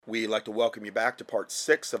We'd like to welcome you back to part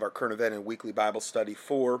 6 of our current event and weekly Bible study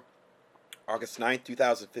for August 9th,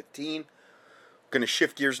 2015. Going to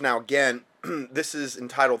shift gears now again. This is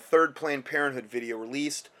entitled Third Planned Parenthood Video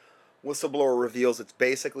Released. Whistleblower reveals it's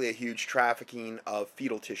basically a huge trafficking of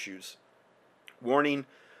fetal tissues. Warning,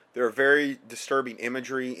 there are very disturbing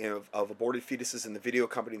imagery of aborted fetuses in the video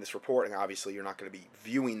accompanying this report, and obviously you're not going to be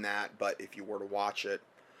viewing that, but if you were to watch it,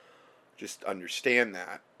 just understand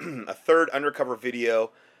that. A third undercover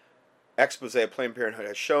video expose of Planned Parenthood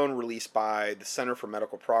has shown, released by the Center for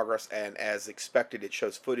Medical Progress, and as expected, it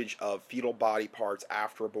shows footage of fetal body parts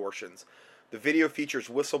after abortions. The video features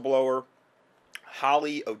whistleblower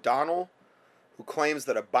Holly O'Donnell, who claims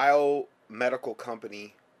that a biomedical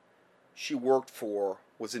company she worked for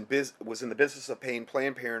was in the business of paying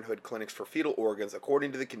Planned Parenthood clinics for fetal organs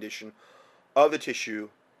according to the condition of the tissue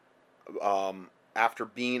after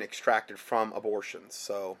being extracted from abortions.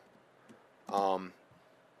 So,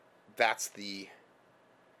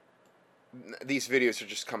 these videos are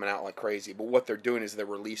just coming out like crazy, but what they're doing is they're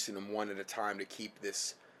releasing them one at a time to keep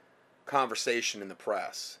this conversation in the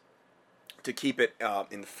press, to keep it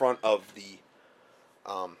in front of the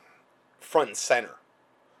front and center.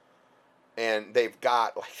 And they've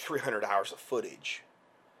got like 300 hours of footage,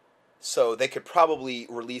 so they could probably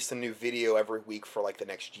release a new video every week for like the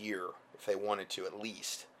next year if they wanted to, at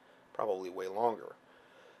least, probably way longer.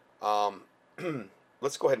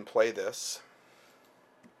 Let's go ahead and play this.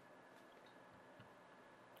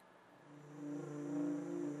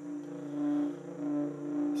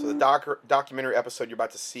 So the documentary episode you're about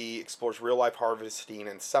to see explores real-life harvesting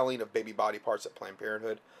and selling of baby body parts at Planned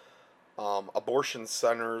Parenthood. Abortion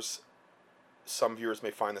centers. Some viewers may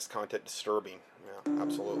find this content disturbing. Yeah,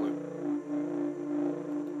 absolutely.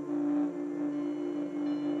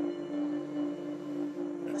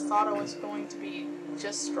 I thought I was going to be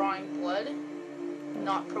just drawing blood,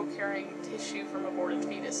 not procuring tissue from aborted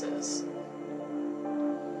fetuses.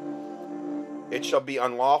 It shall be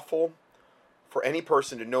unlawful for any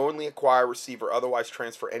person to knowingly acquire, receive, or otherwise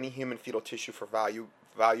transfer any human fetal tissue for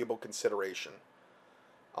valuable consideration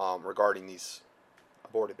regarding these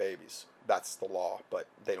aborted babies. That's the law, but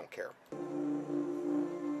they don't care.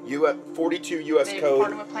 42 U.S.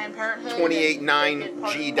 Code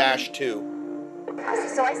 289G-2.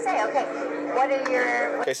 So I say, okay, what are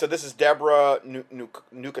your... Okay, so this is Deborah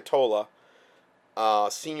Nucatola,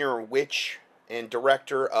 Senior Witch and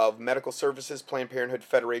Director of Medical Services, Planned Parenthood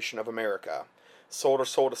Federation of America. Sold her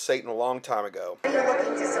soul to Satan a long time ago. What are you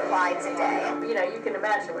looking to supply today? You know, you can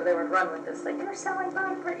imagine where they would run with this. Like, you're selling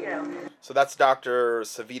body parts, you know. So that's Dr.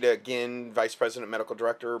 Savita Ginn, Vice President, Medical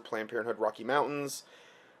Director, Planned Parenthood Rocky Mountains.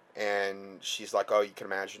 And she's like, oh, you can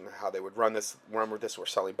imagine how they would run with this. We're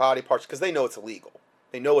selling body parts, because they know it's illegal.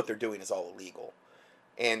 They know what they're doing is all illegal.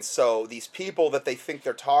 And so these people that they think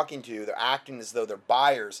they're talking to, they're acting as though they're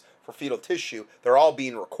buyers for fetal tissue. They're all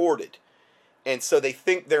being recorded. And so they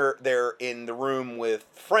think they're in the room with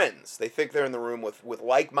friends. They think they're in the room with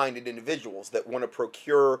like-minded individuals that want to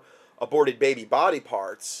procure aborted baby body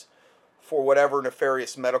parts for whatever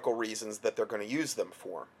nefarious medical reasons that they're going to use them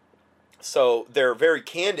for. So they're very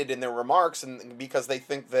candid in their remarks, and because they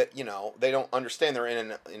think that, you know, they don't understand they're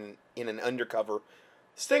in an undercover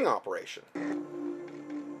sting operation.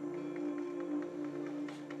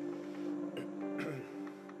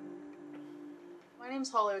 My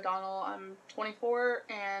name's Holly O'Donnell. I'm 24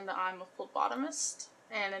 and I'm a phlebotomist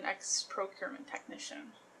and an ex-procurement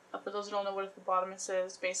technician. For those who don't know what a phlebotomist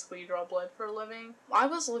is, basically you draw blood for a living. I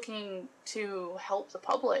was looking to help the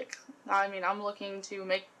public. I mean, I'm looking to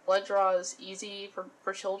make blood draws easy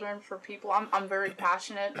for children, for people. I'm very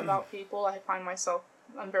passionate about people. I find myself,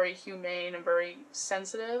 I'm very humane and very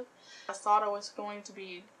sensitive. I thought I was going to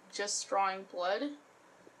be just drawing blood,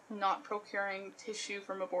 not procuring tissue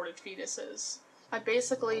from aborted fetuses. I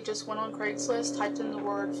basically just went on Craigslist, typed in the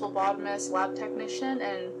word phlebotomist, lab technician,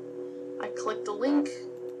 and I clicked the link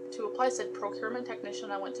to apply. It said procurement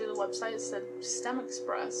technician. I went to the website, it said STEM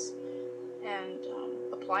Express, and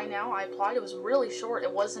apply now. I applied. It was really short.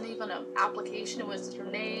 It wasn't even an application. It was your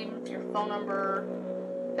name, your phone number.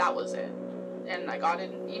 That was it. And I got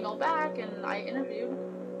an email back, and I interviewed.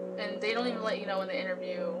 And they don't even let you know in the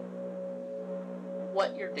interview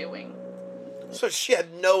what you're doing. So she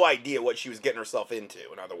had no idea what she was getting herself into,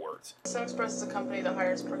 in other words. STEM Express is a company that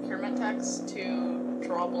hires procurement techs to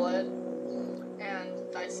draw blood and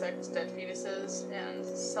dissect dead fetuses and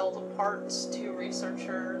sell the parts to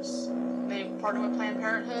researchers. They partner with Planned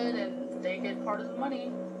Parenthood, and they get part of the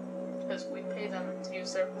money because we pay them to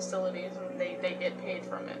use their facilities, and they get paid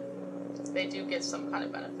from it. They do get some kind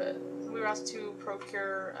of benefit. We were asked to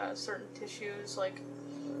procure certain tissues like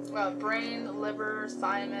Brain, liver,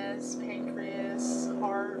 thymus, pancreas,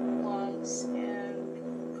 heart, lungs,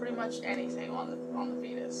 and pretty much anything on the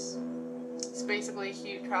fetus. It's basically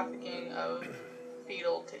huge trafficking of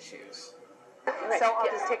fetal tissues. So I'll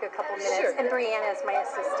just take a couple minutes. Sure. And Brianna is my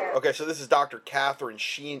assistant. Okay, so this is Dr. Catherine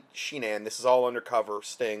Sheenan. This is all undercover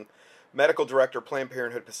sting. Medical Director, Planned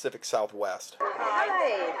Parenthood Pacific Southwest. Hi.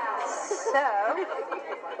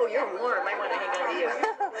 Oh, you're warm. I want to hang out to you.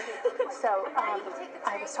 So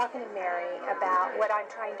I was talking to Mary about what I'm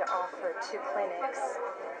trying to offer to clinics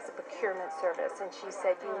as a procurement service, and she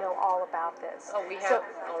said, you know all about this. Oh, we have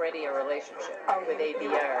already a relationship with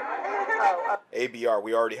ABR. ABR,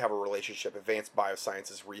 we already have a relationship, Advanced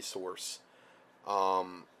Biosciences Resource.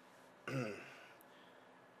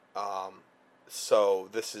 So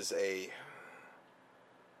this is it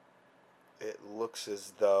looks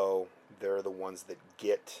as though they're the ones that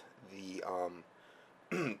get the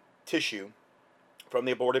tissue from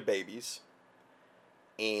the aborted babies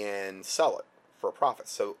and sell it for a profit.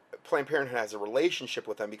 So Planned Parenthood has a relationship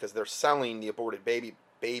with them because they're selling the aborted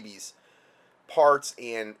babies parts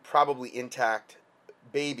and probably intact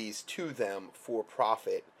babies to them for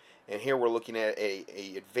profit. And here we're looking at a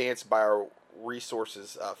Advanced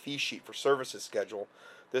Bioresources fee sheet for services schedule.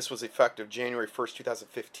 This was effective January 1st,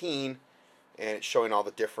 2015, and it's showing all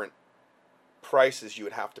the different prices you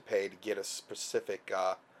would have to pay to get a specific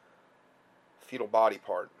fetal body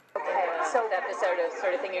part. Okay, so Is that the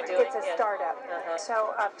sort of thing you're doing? it's a startup.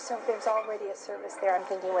 So there's already a service there. I'm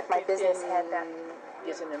thinking with my business head that.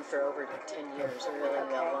 Using them for over 10 years, a really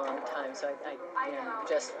long time. So I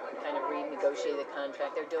just kind of renegotiated the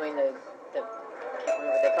contract. They're doing the I can't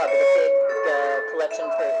remember what they call it, the big collection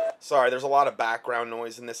for. Sorry, there's a lot of background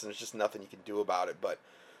noise in this, and there's just nothing you can do about it. But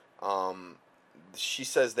she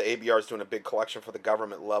says the ABR is doing a big collection for the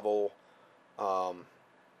government level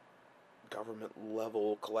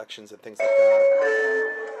collections and things like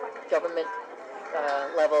that. Government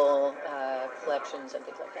level collections and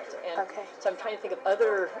things like that. And so I'm trying to think of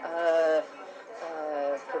other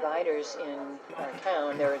providers in our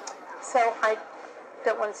town. So I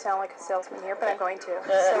don't want to sound like a salesman here, but I'm going to.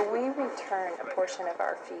 So we return a portion of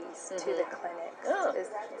our fees to the clinics.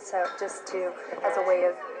 So just as a way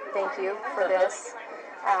of thank you for this,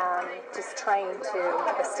 just trying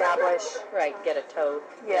to establish. Right, get a tote.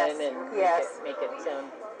 Yes, and make it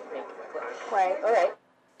right. All right.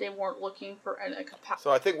 They weren't looking for a capacity. So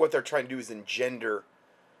I think what they're trying to do is engender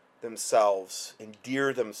themselves,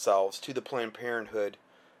 endear themselves to the Planned Parenthood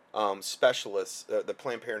specialists, the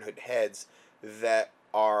Planned Parenthood heads that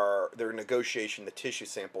they're negotiating the tissue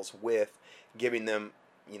samples with, giving them,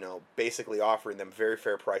 basically offering them very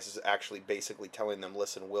fair prices, actually basically telling them,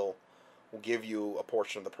 listen, we'll give you a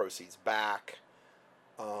portion of the proceeds back,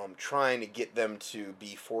 trying to get them to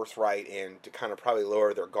be forthright and to kind of probably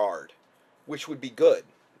lower their guard, which would be good,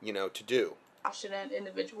 to do. Passionate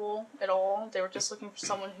individual at all. They were just looking for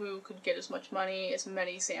someone who could get as much money, as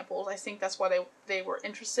many samples. I think that's why they were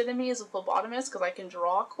interested in me as a phlebotomist, because I can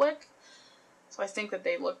draw quick. So I think that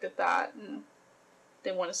they looked at that and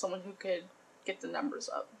they wanted someone who could get the numbers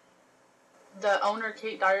up. The owner,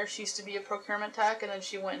 Kate Dyer, she used to be a procurement tech, and then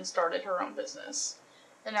she went and started her own business.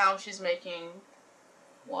 And now she's making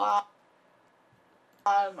a lot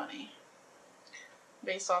of money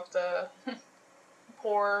based off the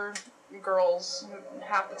poor girls who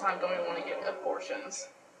half the time don't even want to get abortions.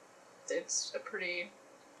 It's a pretty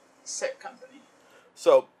sick company.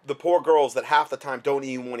 So the poor girls that half the time don't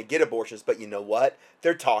even want to get abortions, but you know what?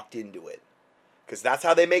 They're talked into it. Because that's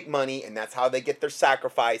how they make money, and that's how they get their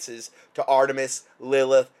sacrifices to Artemis,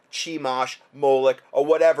 Lilith, Chemosh, Moloch, or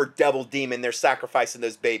whatever devil demon they're sacrificing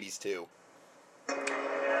those babies to.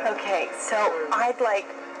 Okay, so I'd like,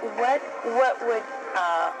 what would...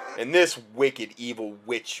 And this wicked, evil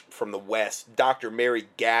witch from the West, Dr. Mary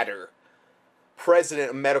Gatter,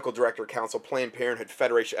 President and Medical Director Council, Planned Parenthood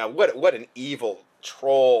Federation. What an evil,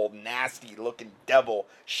 troll, nasty-looking devil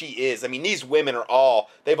she is. I mean, these women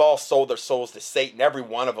they've all sold their souls to Satan, every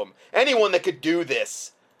one of them. Anyone that could do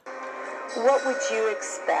this. What would you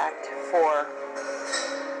expect for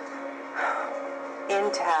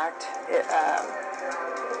intact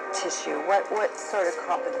tissue? What sort of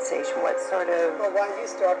compensation? What sort of... Well, why don't you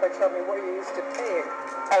start by telling me what you're used to paying?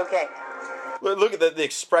 Okay. Look at the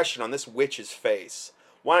expression on this witch's face.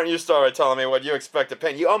 Why don't you start by telling me what you expect to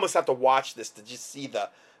pay? You almost have to watch this to just see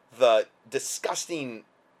the disgusting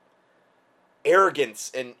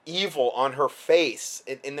arrogance and evil on her face.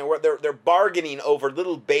 And they're bargaining over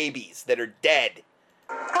little babies that are dead.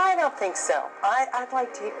 I don't think so.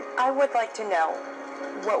 I would like to know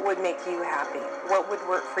what would make you happy. What would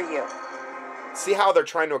work for you? see how they're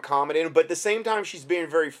trying to accommodate him, but at the same time, she's being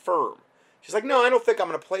very firm. She's like, no, I don't think I'm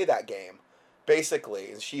going to play that game,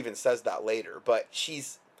 basically. And she even says that later. But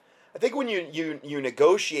I think when you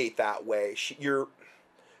negotiate that way, you're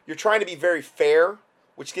trying to be very fair,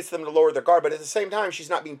 which gets them to lower their guard. But at the same time, she's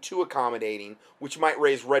not being too accommodating, which might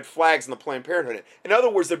raise red flags in the Planned Parenthood. In other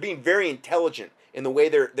words, they're being very intelligent in the way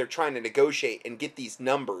they're trying to negotiate and get these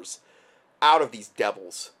numbers out of these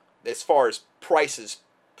devils as far as prices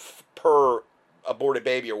per aborted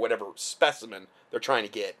baby or whatever specimen they're trying to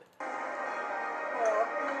get. Well,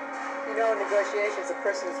 in negotiations, the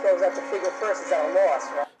person who throws out the figure first is at a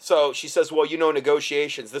loss, right? So she says, well,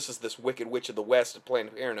 negotiations, this is this Wicked Witch of the West of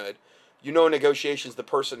Planned Parenthood. Negotiations, the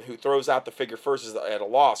person who throws out the figure first is at a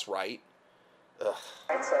loss, right? Ugh.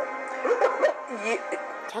 Right, so.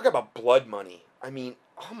 Talk about blood money. I mean,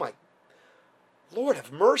 oh my Lord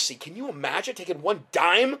have mercy. Can you imagine taking one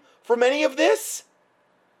dime from any of this?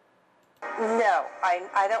 No,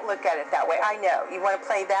 I don't look at it that way. I know you want to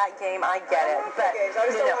play that game. I get it, but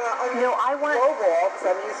I want low ball because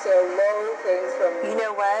I'm used to low things from. You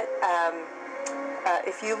know what?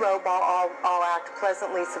 If you low ball, I'll act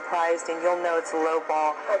pleasantly surprised, and you'll know it's a low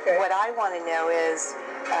ball. Okay. What I want to know is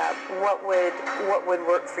what would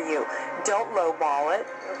work for you. Don't low ball it.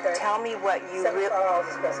 Okay. Tell me what you really. $75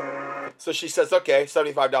 a specimen. So she says, okay,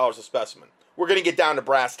 $75 a specimen. We're going to get down to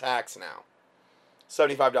brass tacks now.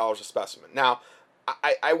 $75 a specimen. Now,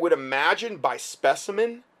 I would imagine by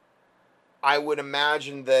specimen, I would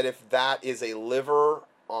imagine that if that is a liver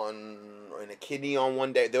and a kidney on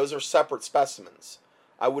one day, those are separate specimens.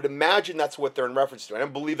 I would imagine that's what they're in reference to. I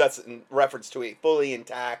don't believe that's in reference to a fully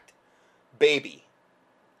intact baby.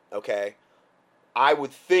 Okay? I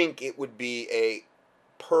would think it would be a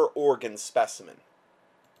per organ specimen.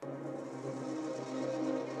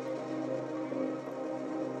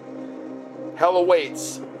 Hell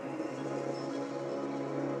awaits.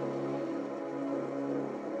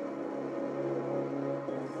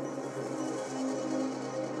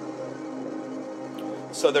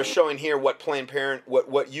 So they're showing here what Planned Parenthood,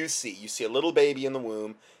 what you see. You see a little baby in the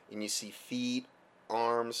womb, and you see feet,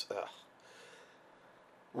 arms.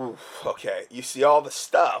 Oof, okay, you see all the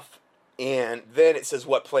stuff, and then it says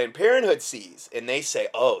what Planned Parenthood sees, and they say,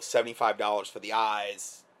 oh, $75 for the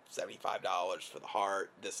eyes, $75 for the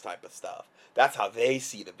heart, this type of stuff. That's how they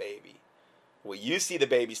see the baby. Well, you see the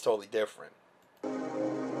baby's totally different. For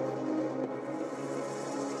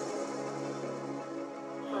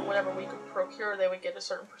whatever we could procure, they would get a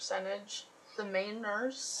certain percentage. The main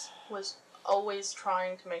nurse was always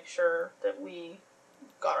trying to make sure that we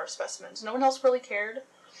got our specimens. No one else really cared,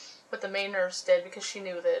 but the main nurse did because she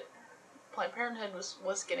knew that Planned Parenthood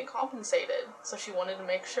was getting compensated. So she wanted to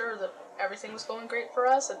make sure that everything was going great for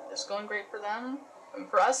us, it was going great for them, and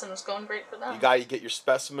for us, and it was going great for them. You got to get your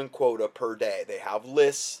specimen quota per day. They have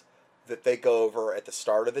lists that they go over at the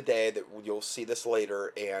start of the day, that you'll see this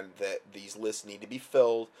later, and that these lists need to be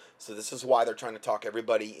filled. So this is why they're trying to talk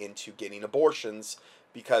everybody into getting abortions,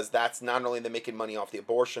 because that's not only they're making money off the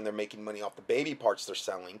abortion, they're making money off the baby parts they're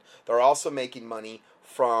selling. They're also making money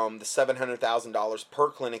from the $700,000 per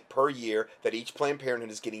clinic per year that each Planned Parenthood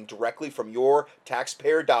is getting directly from your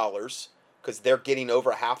taxpayer dollars, because they're getting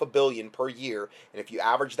over $500 million per year. And if you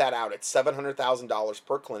average that out at $700,000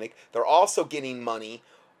 per clinic, they're also getting money,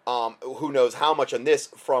 who knows how much on this,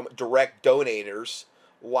 from direct donators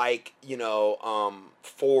like,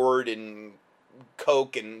 Ford and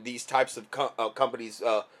Coke and these types of companies,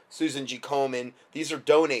 Susan G. Komen. These are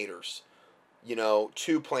donators,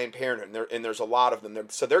 to Planned Parenthood, and there's a lot of them.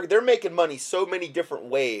 They're making money so many different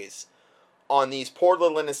ways on these poor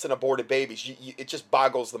little innocent aborted babies. It just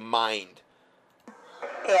boggles the mind.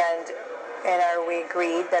 And are we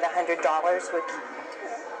agreed that $100 would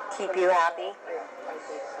keep you happy?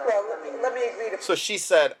 Well, let me agree to. So she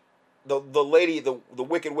said, the lady, the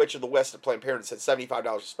Wicked Witch of the West of Planned Parenthood said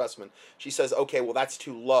 $75 a specimen. She says, okay, well, that's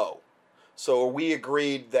too low. So we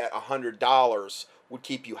agreed that $100 would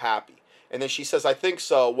keep you happy. And then she says, I think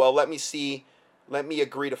so. Well, let me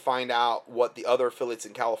agree to find out what the other affiliates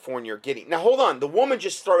in California are getting. Now, hold on. The woman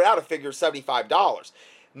just threw out a figure of $75.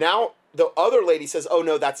 Now, the other lady says, oh,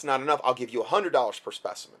 no, that's not enough. I'll give you $100 per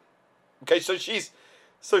specimen. Okay, so she,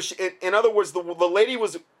 in other words, the lady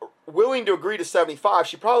was willing to agree to 75.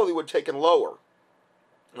 She probably would have taken lower.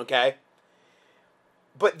 Okay?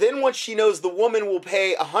 But then once she knows the woman will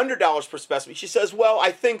pay $100 per specimen, she says, well,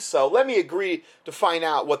 I think so. Let me agree to find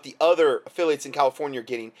out what the other affiliates in California are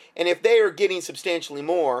getting. And if they are getting substantially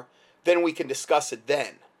more, then we can discuss it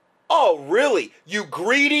then. Oh, really? You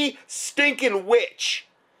greedy, stinking witch.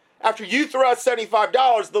 After you throw out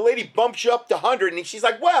 $75, the lady bumps you up to $100, and she's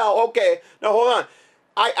like, well, okay, now hold on.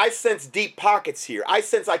 I sense deep pockets here. I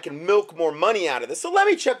sense I can milk more money out of this. So let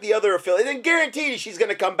me check the other affiliate. And guaranteed she's going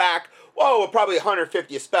to come back, whoa, probably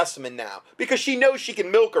 150 a specimen now. Because she knows she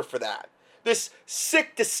can milk her for that. This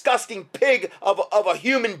sick, disgusting pig of a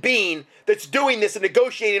human being that's doing this and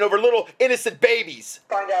negotiating over little innocent babies.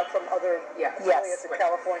 Find out from other affiliates in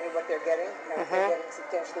California what they're getting. And if they're getting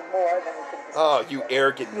substantially more, then we can... Oh, you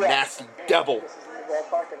arrogant, nasty devil. This is in the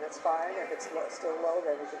ballpark, and that's fine. If it's still low,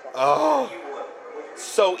 then we can talk. Oh,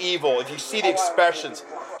 so evil. If you see the expressions,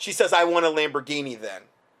 she says, I want a Lamborghini then.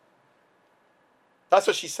 That's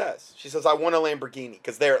what she says. She says, I want a Lamborghini.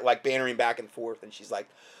 Because they're like bantering back and forth. And she's like,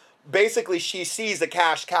 basically she sees a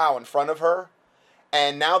cash cow in front of her.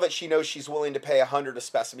 And now that she knows she's willing to pay 100 a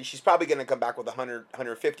specimen, she's probably going to come back with 100,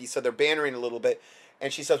 150. So they're bantering a little bit.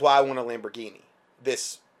 And she says, well, I want a Lamborghini.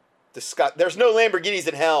 There's no Lamborghinis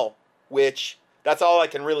in hell, which that's all I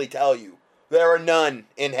can really tell you. There are none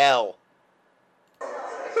in hell.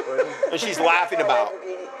 And she's laughing about.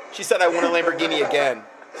 She said, I want a Lamborghini again.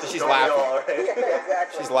 So she's laughing.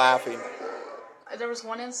 She's laughing. There was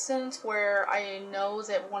one instance where I know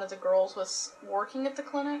that one of the girls was working at the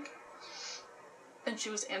clinic, and she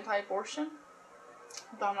was anti-abortion,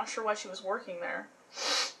 but I'm not sure why she was working there.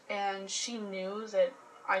 And she knew that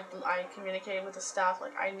I communicated with the staff,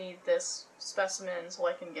 like, I need this specimen so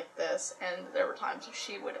I can get this, and there were times where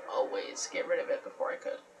she would always get rid of it before I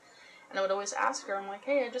could. And I would always ask her, I'm like,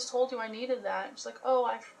 hey, I just told you I needed that. And she's like,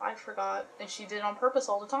 oh, I forgot. And she did it on purpose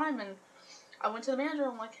all the time. And I went to the manager,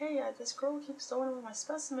 I'm like, hey, this girl keeps throwing away my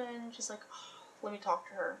specimen. And she's like, oh, let me talk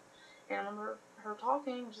to her. And I remember her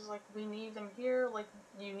talking, she's like, we need them here, like,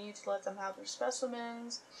 you need to let them have their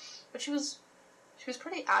specimens. But she was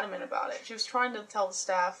pretty adamant about it. She was trying to tell the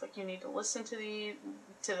staff, like, you need to listen to the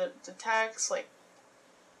text, like,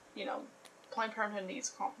 you know, Planned Parenthood needs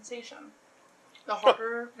compensation. The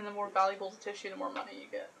harder and the more valuable the tissue, the more money you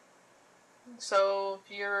get. So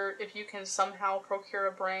if you can somehow procure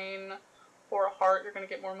a brain or a heart, you're going to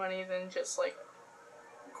get more money than just like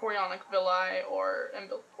chorionic villi or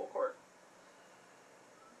umbilical cord.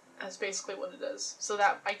 That's basically what it is. So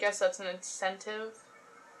that, I guess that's an incentive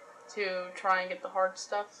to try and get the hard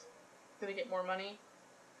stuff, to get more money.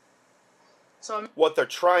 So what they're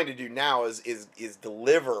trying to do now is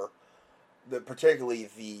deliver particularly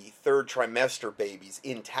the third trimester babies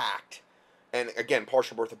intact, and again,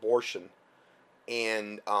 partial birth abortion,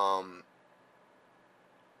 and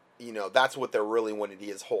you know, that's what they're really wanting to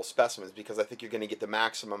is whole specimens, because I think you're going to get the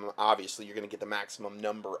maximum. Obviously, you're going to get the maximum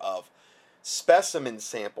number of specimen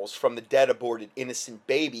samples from the dead, aborted, innocent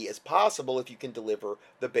baby as possible if you can deliver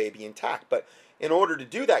the baby intact. But in order to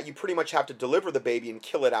do that, you pretty much have to deliver the baby and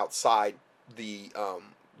kill it outside the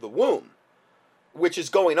womb, which is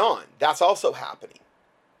going on. That's also happening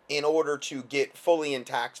in order to get fully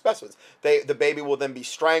intact specimens. The baby will then be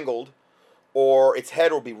strangled, or its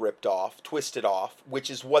head will be ripped off, twisted off, which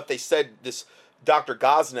is what they said this Dr.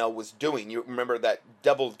 Gosnell was doing. You remember that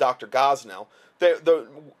devil Dr. Gosnell?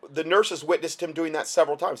 The nurses witnessed him doing that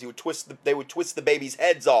several times. They would twist the baby's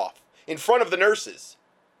heads off in front of the nurses.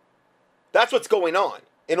 That's what's going on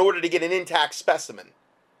in order to get an intact specimen.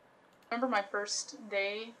 I remember my first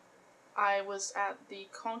day, I was at the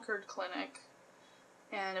Concord Clinic,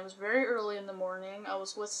 and it was very early in the morning. I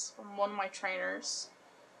was with one of my trainers,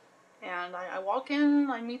 and I walk in,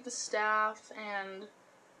 I meet the staff, and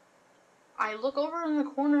I look over in the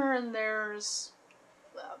corner, and there's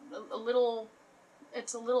a little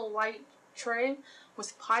white tray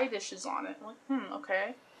with pie dishes on it. I'm like,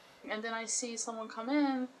 okay. And then I see someone come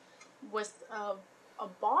in with a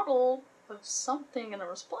bottle of something, and there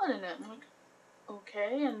was blood in it. I'm like,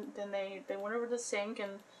 okay. And then they went over to the sink,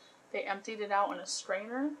 and they emptied it out in a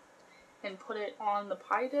strainer and put it on the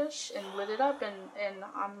pie dish and lit it up, and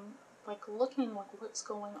I'm like looking like, what's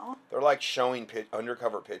going on? They're like showing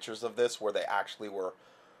undercover pictures of this where they actually were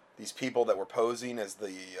these people that were posing as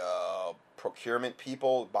the procurement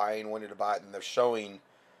people wanted to buy it, and they're showing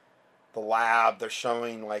the lab, they're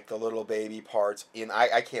showing like the little baby parts.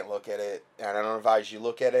 I can't look at it, and I don't advise you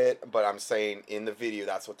look at it, but I'm saying in the video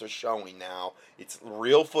that's what they're showing now. It's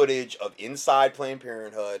real footage of inside Planned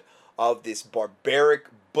Parenthood of this barbaric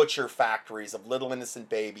butcher factories of little innocent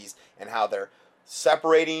babies, and how they're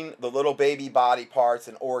separating the little baby body parts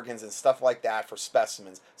and organs and stuff like that for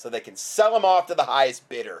specimens so they can sell them off to the highest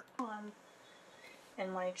bidder.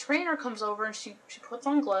 And my trainer comes over, and she puts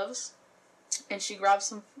on gloves, and she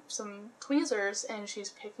grabs some tweezers, and she's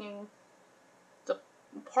picking the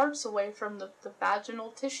parts away from the vaginal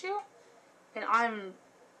tissue. And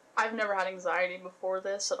I've never had anxiety before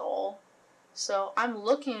this at all. So I'm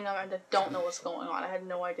looking, and I don't know what's going on. I had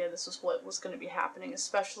no idea this was what was going to be happening,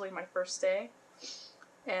 especially my first day.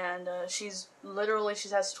 And she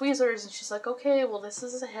has tweezers, and she's like, okay, well, this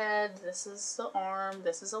is the head, this is the arm,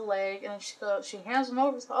 this is a leg, and she hands them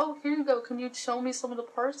over, oh, here you go, can you show me some of the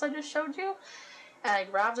parts I just showed you? And I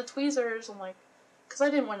grabbed the tweezers, I'm like, because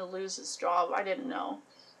I didn't want to lose this job, I didn't know.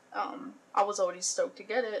 I was already stoked to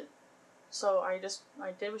get it, so I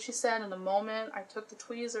did what she said, and the moment I took the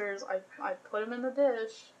tweezers, I put them in the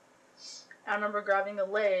dish, and I remember grabbing the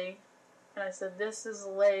leg, and I said, this is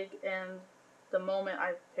the leg, and the moment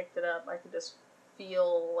I picked it up, I could just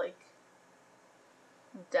feel, like,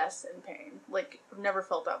 death and pain. Like, I've never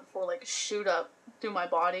felt that before, like, shoot up through my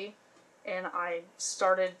body, and I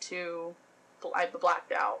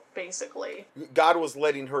blacked out, basically. God was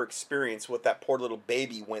letting her experience what that poor little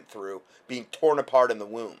baby went through, being torn apart in the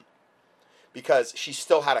womb. Because she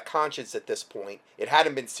still had a conscience at this point. It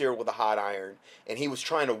hadn't been seared with a hot iron, and he was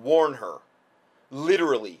trying to warn her,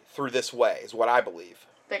 literally, through this way, is what I believe.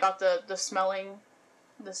 They got the smelling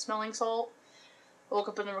salt. I woke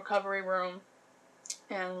up in the recovery room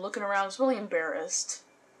and looking around, I was really embarrassed,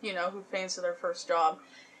 who faints to their first job.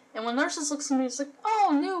 And when nurses looks at me, it's like,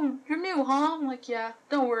 oh, you're new, huh? I'm like, yeah,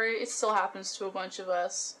 don't worry, it still happens to a bunch of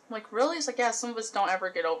us. I'm like, really? It's like, yeah, some of us don't ever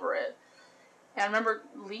get over it. And I remember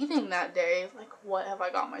leaving that day, like, what have I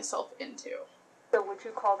got myself into? So would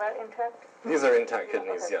you call that intact? These are intact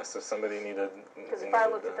kidneys, yes. If somebody needed... Because if I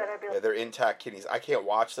looked at that, I'd be like... Yeah, they're intact kidneys. I can't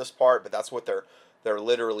watch this part, but that's what they're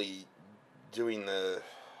literally doing, the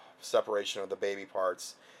separation of the baby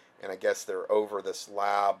parts. And I guess they're over this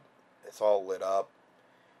lab. It's all lit up.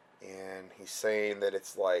 And he's saying that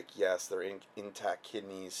it's like, yes, they're intact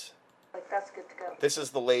kidneys. Like, that's good to go. This is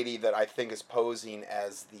the lady that I think is posing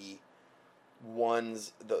as the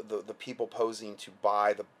people posing to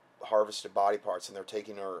buy the harvested body parts, and they're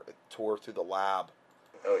taking her a tour through the lab.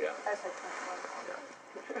 Oh, yeah. That's like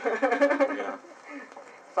Yeah. Yeah.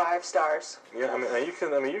 5 stars. Yeah,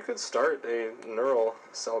 you could start a neural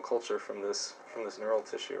cell culture from this neural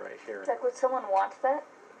tissue right here. Like, would someone want that?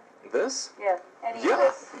 This? Yeah. Any of Yeah,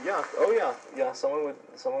 this? yeah. Oh, yeah. Yeah, someone would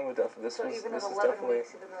definitely. So even at 11 definitely.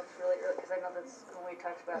 weeks, even though it's really early, because I know that's when we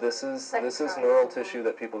talked about This is neural tissue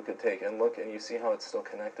that people could take and look, and you see how it's still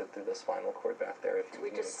connected through the spinal cord back there. If Do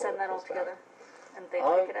we just send that all together, and they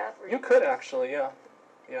take take it out? You could actually, yeah.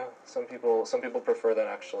 Yeah, some people prefer that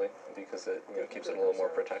actually because it keeps it a little more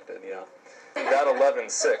protected. Yeah, that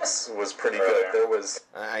 11.6 was pretty good. There was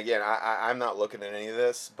Again, I'm not looking at any of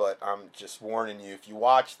this, but I'm just warning you. If you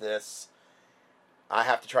watch this, I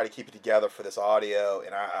have to try to keep it together for this audio,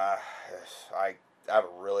 and I have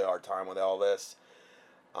a really hard time with all this.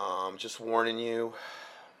 Just warning you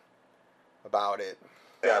about it.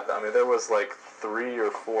 Yeah, there was like 3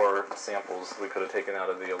 or 4 samples we could have taken out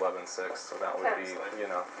of the 11.6, so that would be,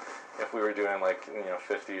 if we were doing like,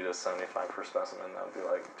 50 to 75 per specimen, that would be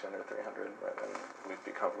like 200, 300, right, and we'd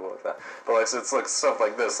be comfortable with that. But like, so it's like stuff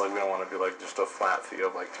like this, like we don't want to do like just a flat fee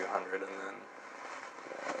of like 200, and then,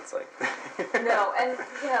 it's like... No, and,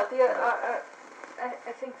 I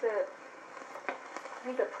think the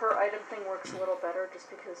per item thing works a little better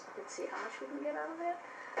just because we can see how much we can get out of it.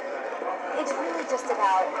 It's really just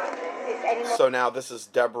about if anyone... So now this is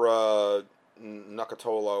Deborah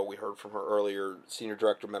Nucatolo. We heard from her earlier, Senior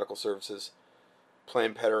Director of Medical Services,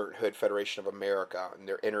 Planned Parenthood Federation of America. And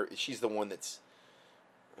she's the one that's,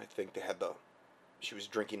 I think she was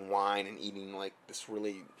drinking wine and eating like this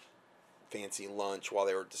really fancy lunch while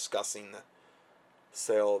they were discussing the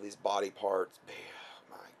sale of these body parts.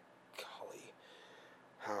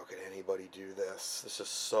 How could anybody do this? This is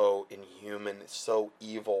so inhuman, so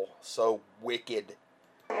evil, so wicked.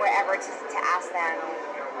 Wherever to ask them,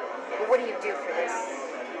 well, what do you do for this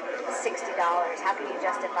 $60? How can you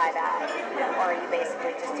justify that? Or are you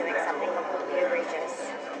basically just doing something completely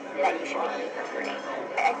egregious that you should be doing for free?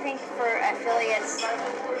 I think for affiliates,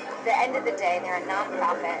 at the end of the day, they're a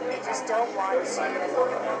non-profit. They just don't want to,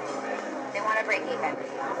 they want to break even.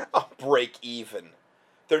 Oh, break even.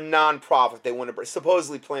 They're non-profit. They want to break.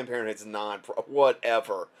 Supposedly Planned Parenthood's non-profit.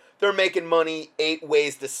 Whatever. They're making money 8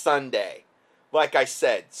 ways to Sunday. Like I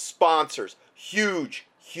said, sponsors. Huge,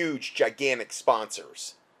 gigantic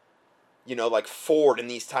sponsors. Like Ford and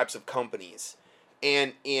these types of companies.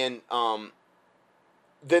 And then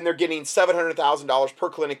they're getting $700,000 per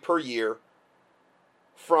clinic per year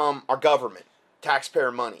from our government.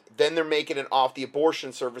 Taxpayer money. Then they're making it off the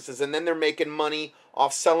abortion services. And then they're making money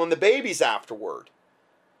off selling the babies afterward.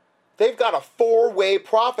 They've got a 4-way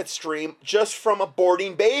profit stream just from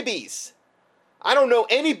aborting babies. I don't know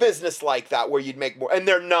any business like that where you'd make more, and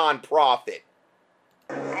they're non-profit.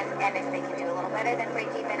 And if they can do a little better than break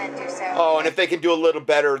even and do so. Oh, and if they can do a little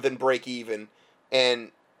better than break even and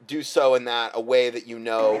do so in a way that In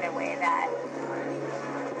a way that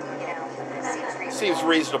Seems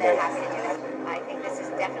reasonable. That has to do it. I think this is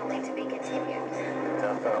definitely to be continued.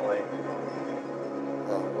 Definitely.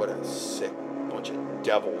 Oh, what a sick bunch of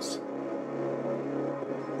devils.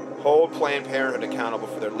 Hold Planned Parenthood accountable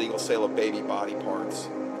for their legal sale of baby body parts.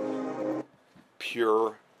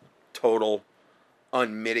 Pure, total,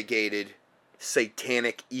 unmitigated,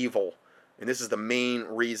 satanic evil. And this is the main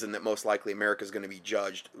reason that most likely America is going to be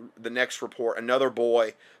judged. The next report, another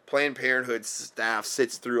boy, Planned Parenthood staff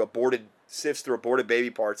sifts through aborted baby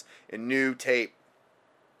parts in new tape.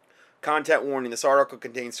 Content warning, this article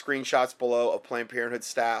contains screenshots below of Planned Parenthood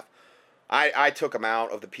staff. I took them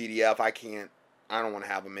out of the PDF. I don't want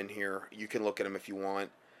to have them in here. You can look at them if you want.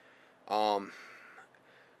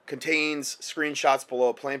 Contains screenshots below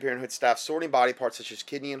of Planned Parenthood staff sorting body parts such as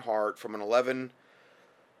kidney and heart from an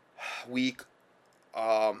 11-week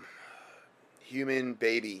human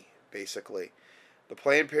baby, basically. The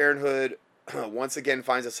Planned Parenthood once again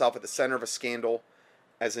finds itself at the center of a scandal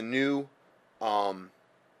as a new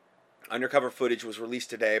undercover footage was released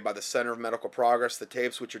today by the Center of Medical Progress. The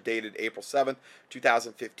tapes, which are dated April 7th,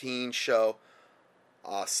 2015, show,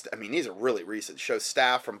 these are really recent, show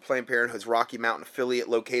staff from Planned Parenthood's Rocky Mountain affiliate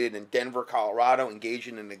located in Denver, Colorado,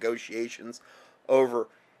 engaging in negotiations over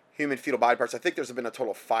human fetal body parts. I think there's been a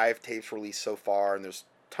total of 5 tapes released so far, and there's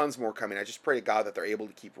tons more coming. I just pray to God that they're able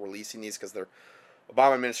to keep releasing these, because the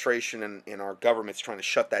Obama administration and our government's trying to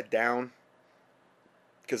shut that down,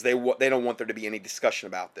 because they don't want there to be any discussion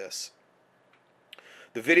about this.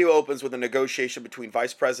 The video opens with a negotiation between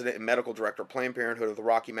Vice President and Medical Director of Planned Parenthood of the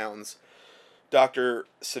Rocky Mountains, Dr.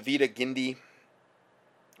 Savita Gindi,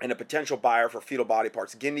 and a potential buyer for fetal body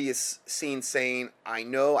parts. Gindi is seen saying, "I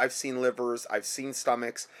know I've seen livers, I've seen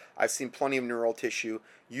stomachs, I've seen plenty of neural tissue.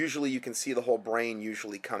 Usually you can see the whole brain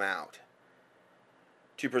usually come out.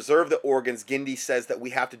 To preserve the organs, Gindi says that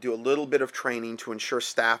we have to do a little bit of training to ensure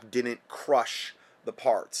staff didn't crush the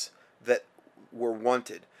parts that were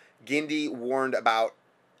wanted." Gindi warned about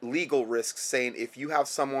legal risks, saying if you have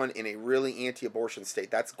someone in a really anti-abortion state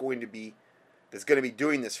that's going to be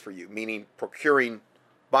doing this for you, meaning procuring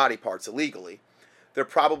body parts illegally, they're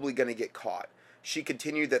probably going to get caught. She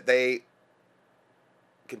continued that they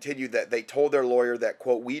told their lawyer that,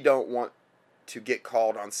 quote, "we don't want to get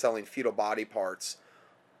called on selling fetal body parts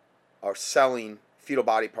across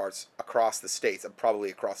the states, and probably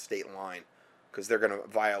across state line, because they're going to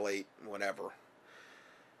violate whatever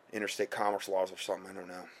interstate commerce laws or something, I don't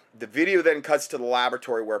know." The video then cuts to the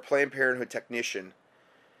laboratory where a Planned Parenthood technician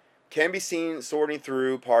can be seen sorting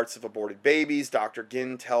through parts of aborted babies. Dr.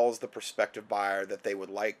 Ginn tells the prospective buyer that they would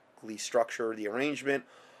likely structure the arrangement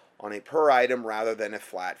on a per item rather than a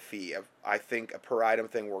flat fee. I think a per item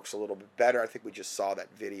thing works a little bit better. I think we just saw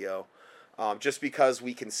that video. Just because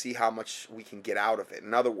we can see how much we can get out of it.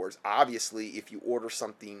 In other words, obviously, if you order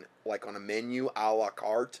something like on a menu a la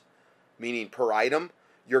carte, meaning per item,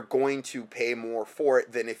 you're going to pay more for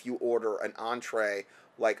it than if you order an entree,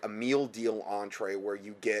 like a meal deal entree, where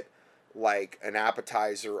you get like an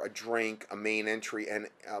appetizer, a drink, a main entry, and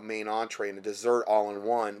a main entree, and a dessert all in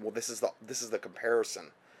one. Well, this is the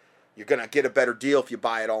comparison. You're going to get a better deal if you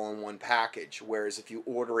buy it all in one package, whereas if you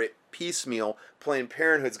order it piecemeal, Planned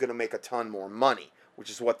Parenthood's going to make a ton more money, which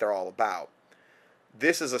is what they're all about.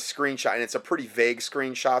 This is a screenshot, and it's a pretty vague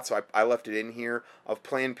screenshot, so I left it in here, of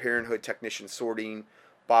Planned Parenthood technician sorting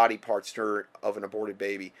body parts of an aborted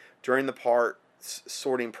baby. During the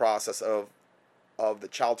sorting process of the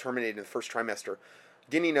child terminated in the first trimester,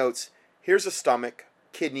 Gindi notes, "Here's a stomach,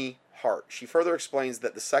 kidney, heart." She further explains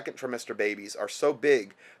that the second trimester babies are so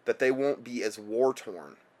big that they won't be as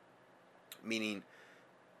war-torn, meaning,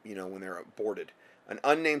 when they're aborted. An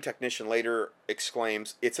unnamed technician later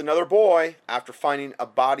exclaims, "It's another boy," after finding a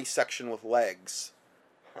body section with legs.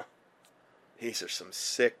 These are some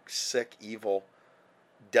sick, evil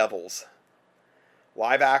devils.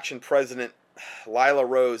 Live Action President Lila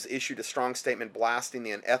Rose issued a strong statement blasting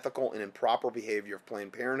the unethical and improper behavior of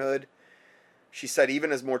Planned Parenthood. She said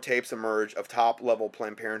even as more tapes emerge of top-level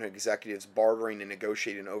Planned Parenthood executives bartering and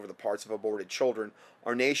negotiating over the parts of aborted children,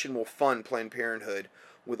 our nation will fund Planned Parenthood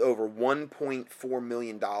with over $1.4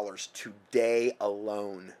 million today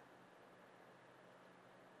alone.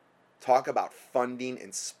 Talk about funding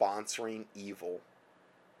and sponsoring evil.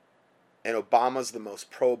 And Obama's the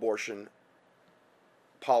most pro-abortion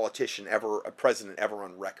politician ever, a president ever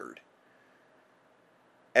on record.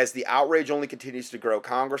 As the outrage only continues to grow,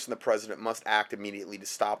 Congress and the president must act immediately to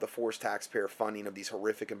stop the forced taxpayer funding of these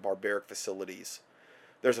horrific and barbaric facilities.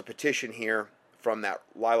 There's a petition here from that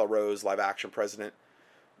Lila Rose, Live Action president.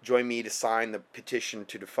 Join me to sign the petition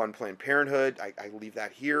to defund Planned Parenthood. I leave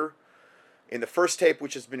that here. In the first tape,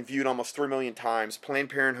 which has been viewed almost 3 million times,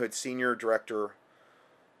 Planned Parenthood Senior Director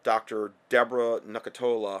Dr. Deborah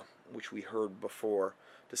Nucatola, which we heard before,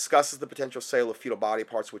 discusses the potential sale of fetal body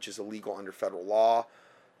parts, which is illegal under federal law.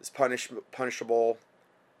 Is punishable.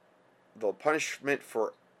 The punishment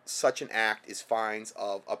for such an act is fines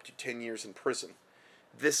of up to 10 years in prison.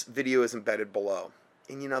 This video is embedded below.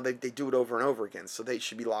 And, they do it over and over again, so they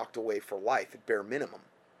should be locked away for life at bare minimum.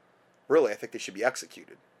 Really, I think they should be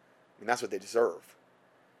executed. That's what they deserve.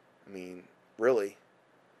 Really.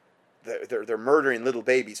 They're murdering little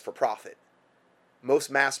babies for profit. Most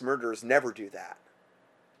mass murderers never do that.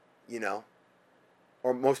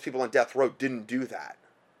 Or most people on death row didn't do that.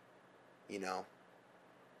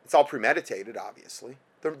 It's all premeditated, obviously.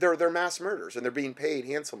 They're mass murderers, and they're being paid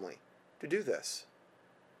handsomely to do this.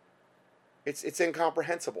 It's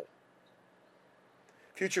incomprehensible.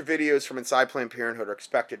 Future videos from inside Planned Parenthood are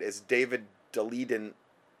expected, as David Daleiden,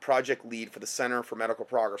 project lead for the Center for Medical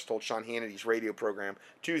Progress, told Sean Hannity's radio program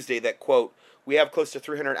Tuesday that, quote, "We have close to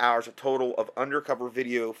 300 hours of total of undercover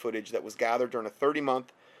video footage that was gathered during a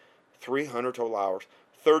 30-month, 300 total hours,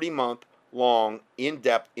 30-month long,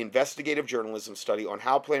 in-depth investigative journalism study on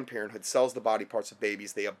how Planned Parenthood sells the body parts of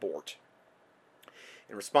babies they abort."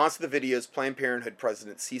 In response to the videos, Planned Parenthood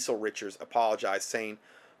President Cecil Richards apologized, saying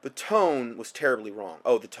the tone was terribly wrong.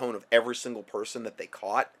 Oh, the tone of every single person that they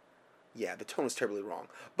caught? Yeah, the tone was terribly wrong.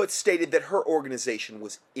 But stated that her organization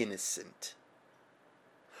was innocent.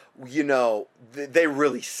 They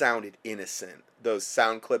really sounded innocent. Those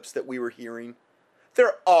sound clips that we were hearing.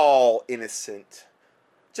 They're all innocent.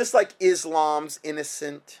 Just like Islam's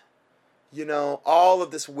innocent. All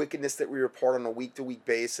of this wickedness that we report on a week-to-week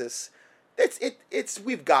basis.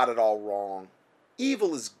 We've got it all wrong.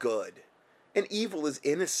 Evil is good. And evil is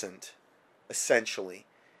innocent, essentially,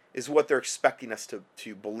 is what they're expecting us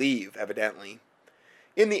to believe, evidently.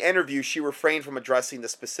 In the interview, she refrained from addressing the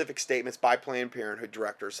specific statements by Planned Parenthood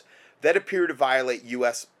directors that appear to violate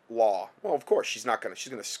U.S. law. Well, of course, she's going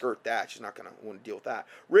to skirt that. She's not going to want to deal with that.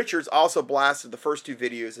 Richards also blasted the first two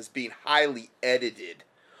videos as being highly edited.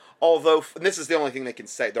 Although, and this is the only thing they can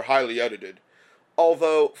say, they're highly edited.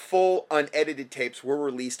 Although full unedited tapes were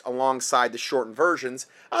released alongside the shortened versions,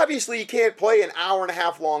 obviously you can't play an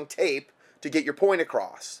hour-and-a-half long tape to get your point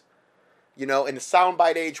across. In the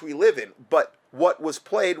soundbite age we live in. But what was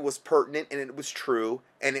played was pertinent, and it was true,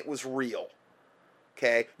 and it was real.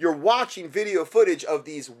 Okay? You're watching video footage of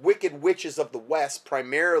these wicked witches of the West,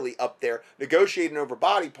 primarily up there, negotiating over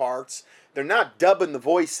body parts. They're not dubbing the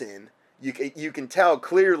voice in. You can tell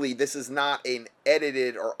clearly this is not an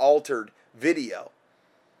edited or altered video.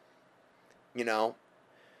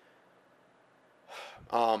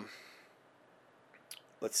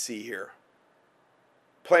 Let's see here.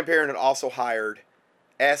 Planned Parenthood also hired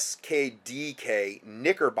SKDK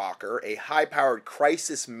Knickerbocker, a high-powered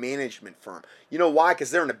crisis management firm. You know why?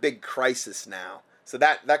 Because they're in a big crisis now. So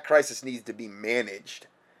that crisis needs to be managed.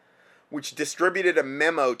 Which distributed a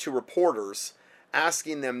memo to reporters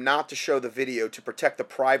asking them not to show the video to protect the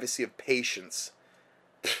privacy of patients.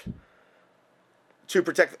 To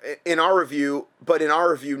protect, in our review,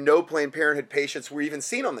 no Planned Parenthood patients were even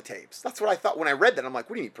seen on the tapes. That's what I thought when I read that. I'm like,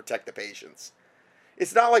 what do you mean protect the patients?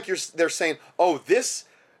 It's not like they're saying, oh, this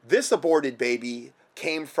aborted baby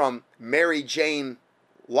came from Mary Jane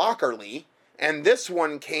Lockerly, and this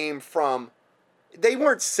one came from... They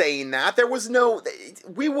weren't saying that.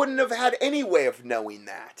 We wouldn't have had any way of knowing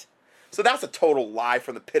that. So that's a total lie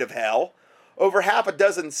from the pit of hell. Over half a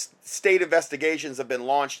dozen state investigations have been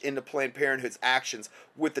launched into Planned Parenthood's actions,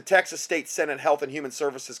 with the Texas State Senate Health and Human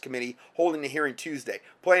Services Committee holding a hearing Tuesday.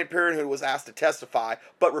 Planned Parenthood was asked to testify,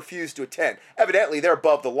 but refused to attend. Evidently, they're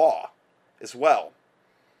above the law as well.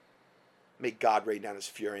 May God rain down his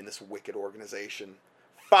fury in this wicked organization.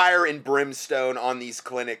 Fire and brimstone on these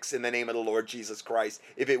clinics in the name of the Lord Jesus Christ,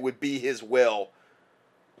 if it would be his will.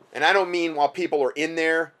 And I don't mean while people are in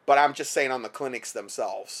there, but I'm just saying on the clinics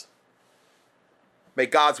themselves. May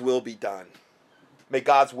God's will be done. May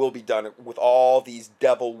God's will be done with all these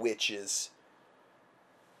devil witches.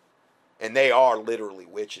 And they are literally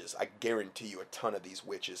witches. I guarantee you a ton of these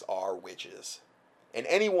witches are witches. And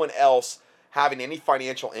anyone else having any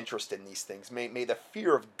financial interest in these things, may the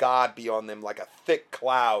fear of God be on them like a thick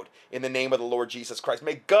cloud in the name of the Lord Jesus Christ.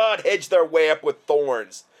 May God hedge their way up with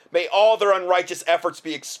thorns. May all their unrighteous efforts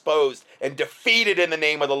be exposed and defeated in the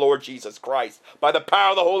name of the Lord Jesus Christ. By the power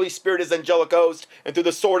of the Holy Spirit, his angelic host, and through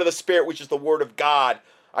the sword of the Spirit, which is the word of God,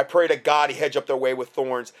 I pray to God he hedge up their way with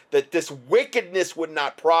thorns, that this wickedness would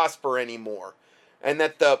not prosper anymore, and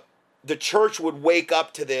that the church would wake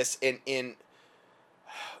up to this in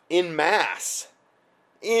mass.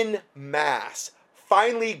 In mass.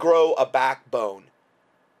 Finally grow a backbone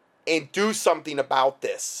and do something about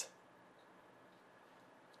this.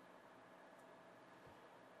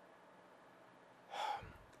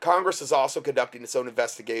 Congress is also conducting its own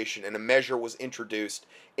investigation, and a measure was introduced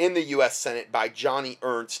in the U.S. Senate by Johnny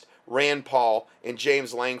Ernst, Rand Paul, and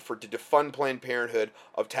James Langford to defund Planned Parenthood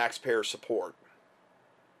of taxpayer support.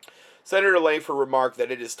 Senator Langford remarked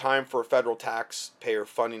that it is time for a federal taxpayer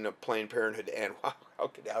funding of Planned Parenthood to end. Wow,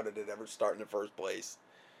 how did it ever start in the first place?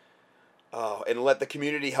 And let the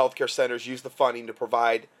community health care centers use the funding to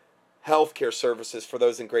provide health care services for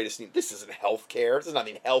those in greatest need. This isn't health care. There's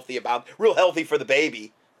nothing healthy about it. Real healthy for the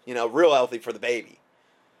baby. Real healthy for the baby.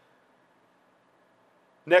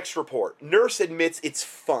 Next report. Nurse admits it's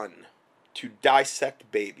fun to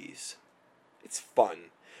dissect babies. It's fun.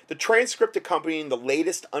 The transcript accompanying the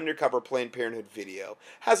latest undercover Planned Parenthood video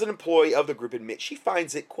has an employee of the group admit she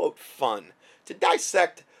finds it, quote, fun to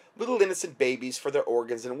dissect little innocent babies for their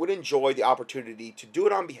organs and would enjoy the opportunity to do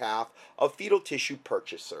it on behalf of fetal tissue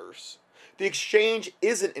purchasers. The exchange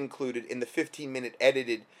isn't included in the 15-minute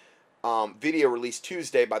edited video released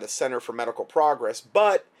Tuesday by the Center for Medical Progress,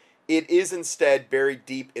 but it is instead buried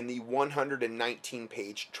deep in the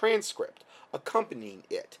 119-page transcript accompanying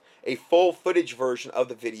it. A full footage version of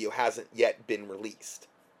the video hasn't yet been released,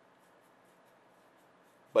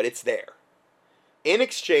 but it's there. In the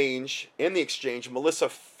exchange, Melissa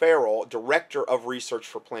Farrell, Director of Research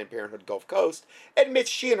for Planned Parenthood Gulf Coast,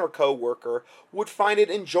 admits she and her co-worker would find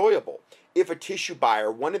it enjoyable if a tissue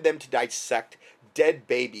buyer wanted them to dissect dead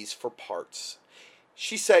babies for parts.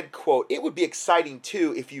 She said, quote, it would be exciting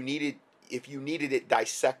too if you needed it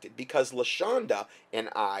dissected, because LaShonda and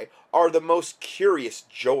I are the most curious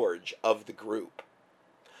George of the group.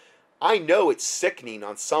 I know it's sickening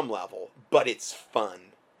on some level, but it's fun,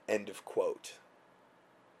 end of quote.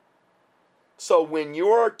 So when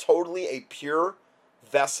you're totally a pure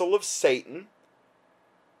vessel of Satan,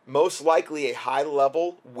 most likely a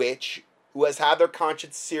high-level witch who has had their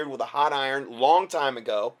conscience seared with a hot iron long time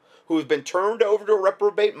ago, who has been turned over to a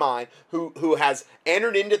reprobate mind, who has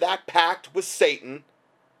entered into that pact with Satan,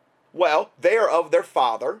 well, they are of their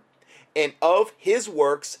father, and of his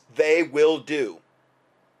works they will do.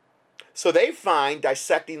 So they find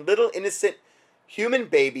dissecting little innocent human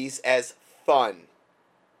babies as fun,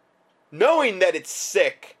 knowing that it's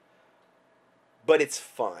sick, but it's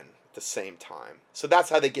fun at the same time. So that's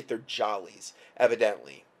how they get their jollies,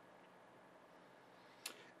 evidently.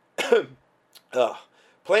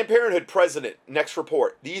 Planned Parenthood president, next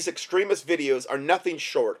report. These extremist videos are nothing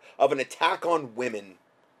short of an attack on women.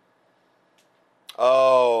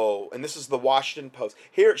 Oh, and this is the Washington Post.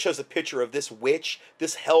 Here it shows a picture of this witch,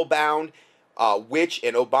 this hellbound witch,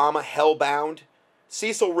 and Obama hellbound.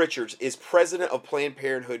 Cecil Richards is president of Planned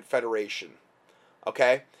Parenthood Federation.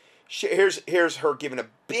 Okay? Here's her giving a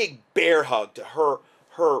big bear hug to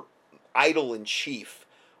her idol-in-chief,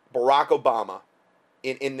 Barack Obama,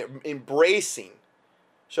 in embracing.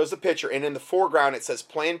 Shows the picture, and in the foreground it says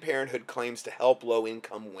Planned Parenthood claims to help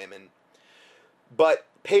low-income women, but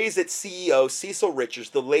pays its CEO, Cecil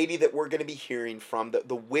Richards, the lady that we're going to be hearing from,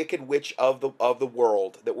 the wicked witch of the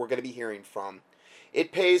world that we're going to be hearing from,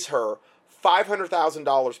 it pays her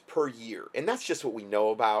 $500,000 per year, and that's just what we know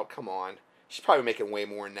about. Come on, she's probably making way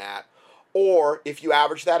more than that. Or if you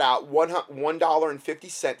average that out,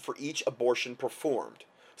 $1.50 for each abortion performed.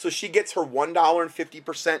 So she gets her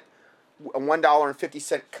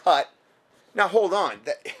 $1.50 cut. Now hold on.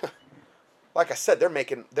 Like I said, they're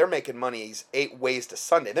making money 8 ways to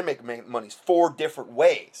Sunday. They're making money 4 different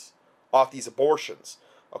ways off these abortions.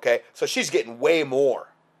 Okay, so she's getting way more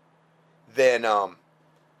than that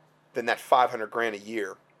 $500,000 a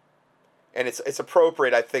year, and it's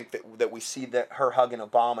appropriate, I think, that we see that her hugging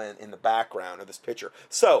Obama in the background of this picture.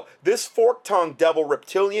 So this fork-tongued devil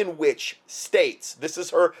reptilian witch states, this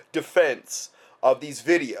is her defense of these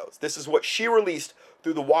videos. This is what she released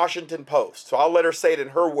through the Washington Post. So I'll let her say it in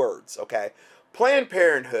her words, okay? Planned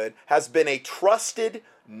Parenthood has been a trusted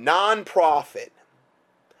nonprofit.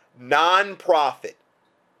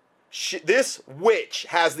 This witch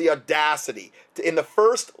has the audacity to, in the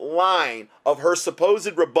first line of her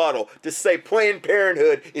supposed rebuttal, to say Planned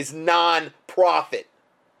Parenthood is non-profit.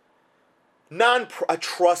 A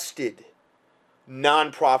trusted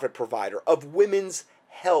non-profit provider of women's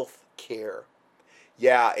health care.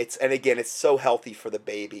 Yeah, it's so healthy for the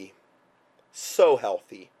baby. So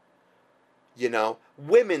healthy. You know,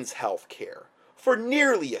 women's health care for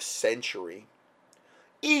nearly a century.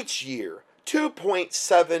 Each year,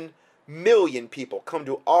 2.7 million people come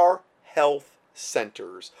to our health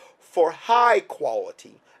centers for high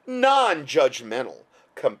quality, non-judgmental,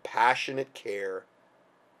 compassionate care.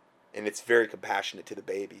 And it's very compassionate to the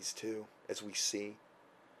babies too, as we see.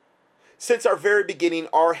 Since our very beginning,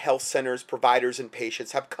 our health centers, providers, and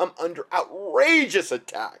patients have come under outrageous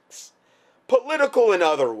attacks political and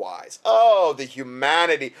otherwise. Oh, the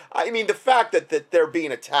humanity. I mean, the fact that they're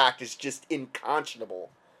being attacked is just unconscionable.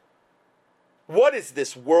 What is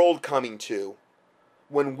this world coming to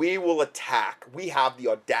when we will attack? We have the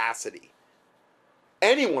audacity.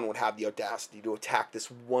 Anyone would have the audacity to attack this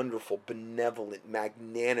wonderful, benevolent,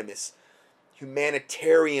 magnanimous,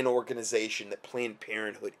 humanitarian organization that Planned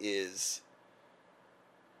Parenthood is.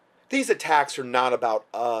 These attacks are not about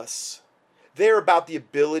us. They're about the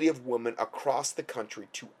ability of women across the country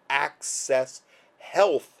to access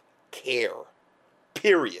health care.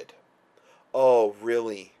 Period. Oh,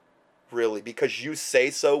 really? Really? Because you say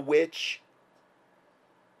so, witch?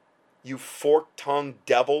 You fork-tongued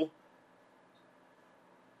devil?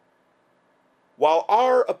 While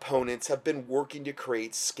our opponents have been working to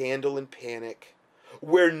create scandal and panic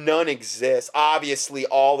where none exists, obviously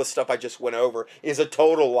all the stuff I just went over is a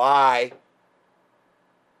total lie.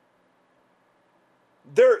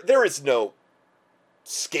 There is no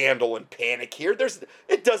scandal and panic here.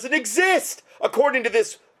 It doesn't exist, according to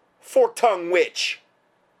this fork-tongued witch.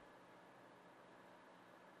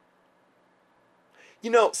 You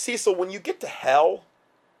know, Cecil, when you get to hell,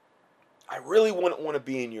 I really wouldn't want to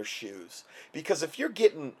be in your shoes. Because if you're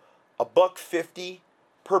getting $1.50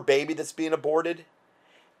 per baby that's being aborted,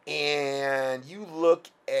 and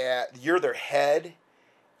you're their head,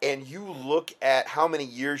 and you look at how many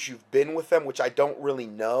years you've been with them, which I don't really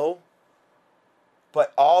know,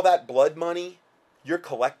 but all that blood money you're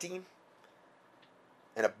collecting,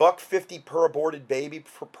 and $1.50 per aborted baby,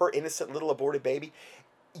 per innocent little aborted baby,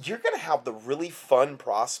 you're going to have the really fun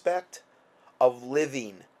prospect of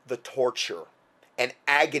living the torture and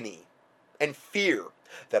agony and fear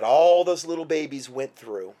that all those little babies went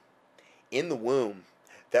through in the womb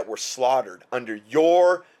that were slaughtered under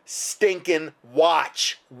your stinking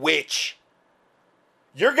watch, witch.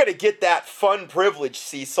 You're going to get that fun privilege,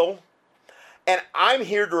 Cecil. And I'm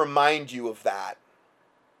here to remind you of that.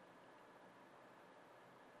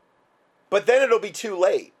 But then it'll be too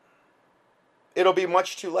late. It'll be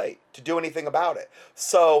much too late to do anything about it.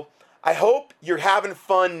 So I hope you're having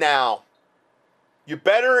fun now. You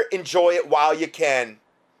better enjoy it while you can.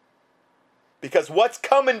 Because what's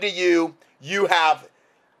coming to you, you have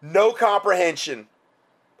no comprehension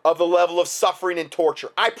of the level of suffering and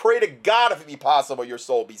torture. I pray to God, if it be possible, your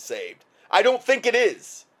soul be saved. I don't think it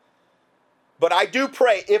is. But I do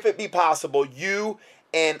pray, if it be possible, you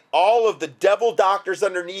and all of the devil doctors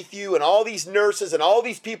underneath you and all these nurses and all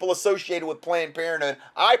these people associated with Planned Parenthood,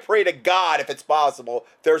 I pray to God, if it's possible,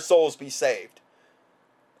 their souls be saved.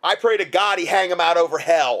 I pray to God he hang them out over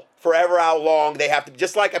hell forever how long they have to,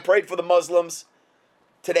 just like I prayed for the Muslims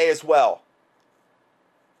today as well.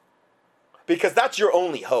 Because that's your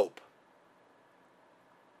only hope.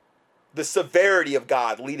 The severity of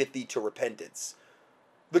God leadeth thee to repentance.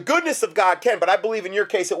 The goodness of God can, but I believe in your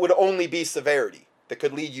case it would only be severity that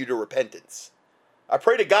could lead you to repentance. I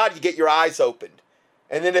pray to God you get your eyes opened.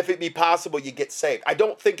 And then if it be possible, you get saved. I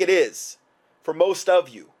don't think it is for most of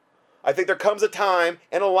you. I think there comes a time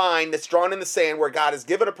and a line that's drawn in the sand where God has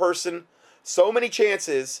given a person so many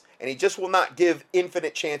chances, and he just will not give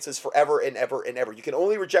infinite chances forever and ever and ever. You can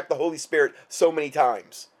only reject the Holy Spirit so many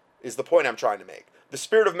times, is the point I'm trying to make. The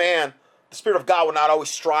Spirit of man, the Spirit of God will not always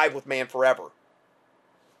strive with man forever.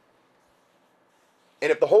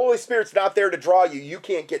 And if the Holy Spirit's not there to draw you, you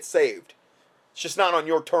can't get saved. It's just not on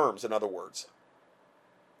your terms, in other words.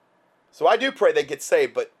 So I do pray they get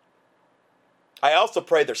saved, but I also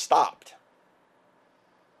pray they're stopped.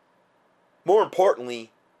 More importantly,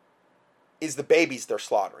 is the babies they're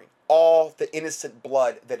slaughtering. All the innocent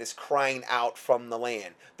blood that is crying out from the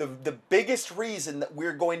land. The biggest reason that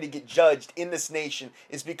we're going to get judged in this nation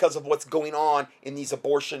is because of what's going on in these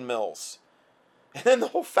abortion mills. And then the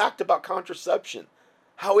whole fact about contraception.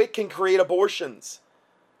 How it can create abortions.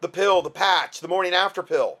 The pill, the patch, the morning after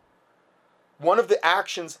pill. One of the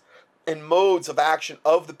actions and modes of action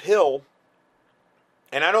of the pill,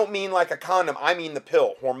 and I don't mean like a condom, I mean the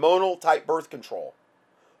pill, hormonal type birth control.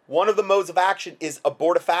 One of the modes of action is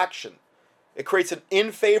abortifacient. It creates an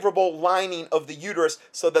unfavorable lining of the uterus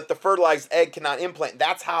so that the fertilized egg cannot implant.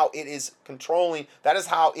 That's how it is controlling. That is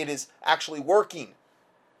how it is actually working.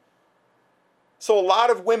 So a lot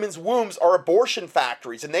of women's wombs are abortion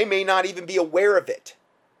factories, and they may not even be aware of it.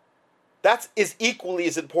 That is equally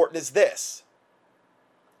as important as this.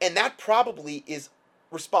 And that probably is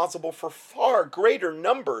responsible for far greater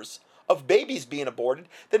numbers of babies being aborted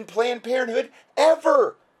than Planned Parenthood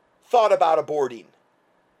ever thought about aborting.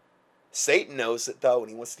 Satan knows it though, and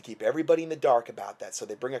he wants to keep everybody in the dark about that, so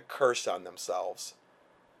they bring a curse on themselves.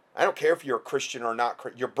 I don't care if you're a Christian or not,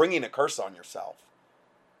 you're bringing a curse on yourself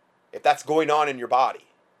if that's going on in your body.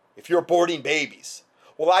 If you're aborting babies.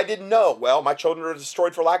 Well, I didn't know. Well, my children are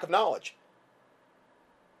destroyed for lack of knowledge.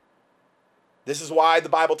 This is why the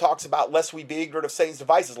Bible talks about lest we be ignorant of Satan's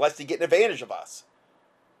devices, lest he get an advantage of us.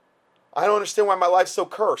 I don't understand why my life's so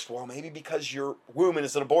cursed. Well, maybe because your womb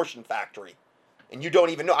is an abortion factory. And you don't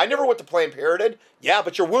even know. I never went to Planned Parenthood. Yeah,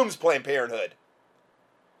 but your womb's Planned Parenthood.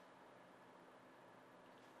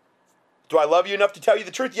 Do I love you enough to tell you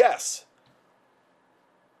the truth? Yes.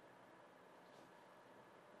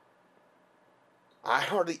 I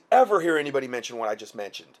hardly ever hear anybody mention what I just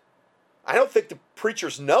mentioned. I don't think the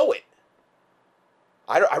preachers know it.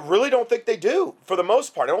 I really don't think they do, for the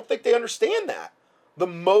most part. I don't think they understand that. The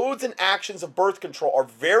modes and actions of birth control are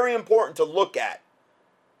very important to look at.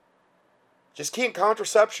 Just key in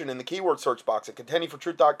contraception in the keyword search box at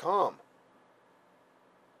contendingfortruth.com.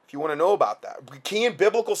 If you want to know about that. Key in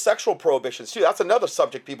biblical sexual prohibitions, too. That's another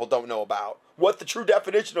subject people don't know about. What the true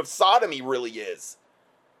definition of sodomy really is.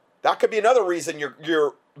 That could be another reason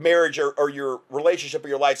your marriage or your relationship or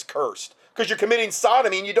your life's cursed. Because you're committing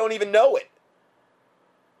sodomy and you don't even know it.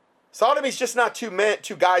 Sodomy is just not two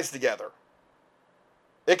guys together.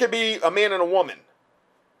 It could be a man and a woman.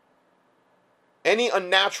 Any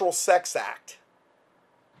unnatural sex act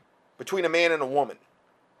between a man and a woman.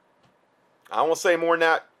 I won't say more than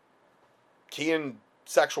that. Key in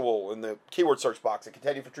sexual in the keyword search box at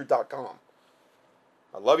contendingfortruth.com.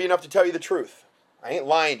 I love you enough to tell you the truth. I ain't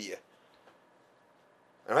lying to you.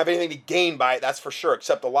 I don't have anything to gain by it, that's for sure,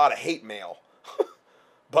 except a lot of hate mail.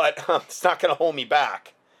 But it's not going to hold me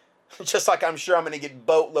back. Just like I'm sure I'm going to get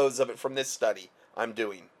boatloads of it from this study I'm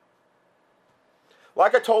doing.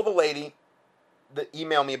 Like I told the lady that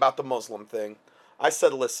emailed me about the Muslim thing, I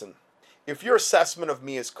said, listen, if your assessment of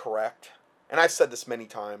me is correct, and I've said this many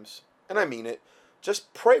times, and I mean it,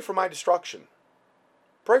 just pray for my destruction.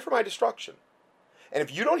 Pray for my destruction. And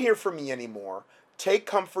if you don't hear from me anymore, take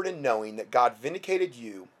comfort in knowing that God vindicated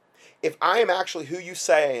you. If I am actually who you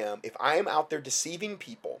say I am, if I am out there deceiving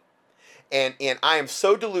people, and I am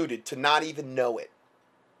so deluded to not even know it,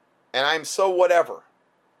 and I am so whatever,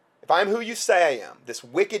 if I'm who you say I am, this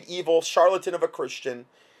wicked, evil charlatan of a Christian,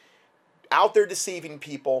 out there deceiving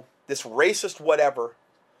people, this racist whatever,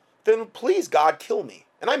 then please, God, kill me.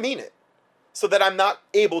 And I mean it. So that I'm not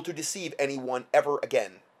able to deceive anyone ever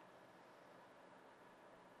again.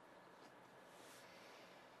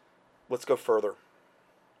 Let's go further.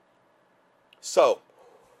 So,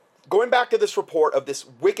 going back to this report of this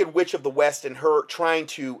wicked witch of the West and her trying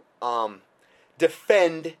to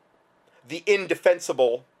defend the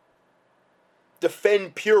indefensible,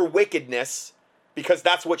 defend pure wickedness, because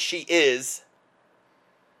that's what she is.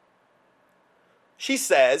 She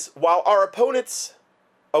says, while our opponents,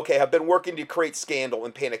 have been working to create scandal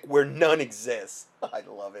and panic where none exists. I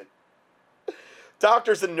love it.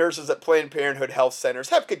 Doctors and nurses at Planned Parenthood health centers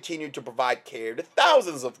have continued to provide care to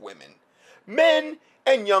thousands of women, men,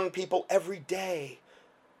 and young people every day.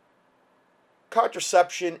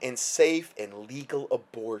 Contraception and safe and legal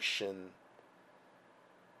abortion,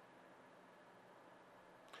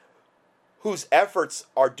 whose efforts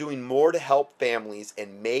are doing more to help families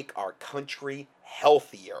and make our country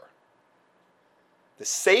healthier. The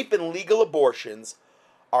safe and legal abortions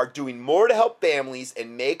are doing more to help families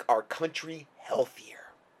and make our country healthier.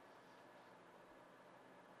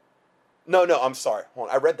 No, I'm sorry. Hold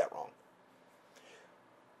on, I read that wrong.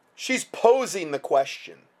 She's posing the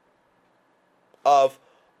question of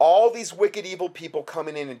all these wicked, evil people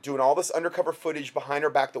coming in and doing all this undercover footage behind her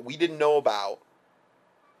back that we didn't know about.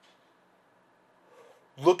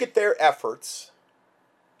 Look at their efforts,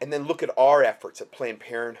 and then look at our efforts at Planned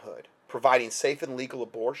Parenthood, providing safe and legal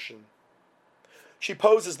abortion. She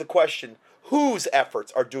poses the question, whose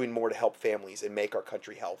efforts are doing more to help families and make our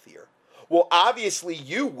country healthier? Well, obviously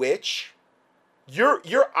you, witch.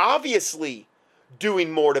 You're obviously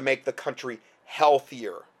doing more to make the country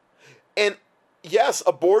healthier. And yes,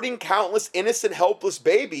 aborting countless innocent, helpless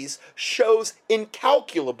babies shows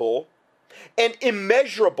incalculable and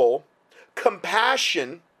immeasurable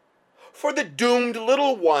compassion for the doomed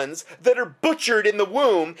little ones that are butchered in the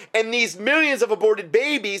womb, and these millions of aborted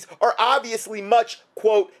babies are obviously much,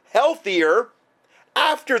 quote, healthier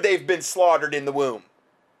after they've been slaughtered in the womb.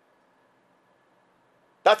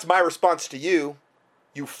 That's my response to you,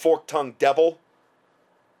 you fork-tongued devil.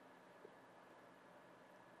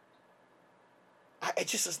 It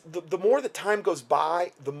just, the more the time goes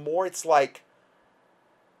by, the more it's like,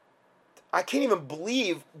 I can't even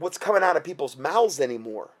believe what's coming out of people's mouths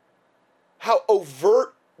anymore. How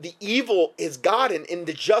overt the evil is gotten in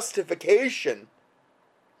the justification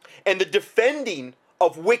and the defending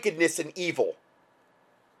of wickedness and evil.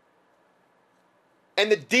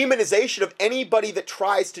 and the demonization of anybody that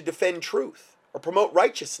tries to defend truth or promote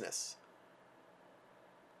righteousness.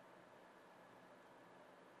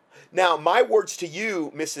 Now, my words to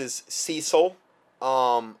you, Mrs. Cecil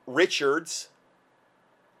Richards,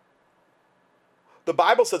 the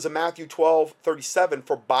Bible says in Matthew 12:37,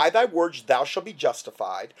 "For by thy words thou shalt be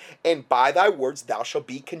justified, and by thy words thou shalt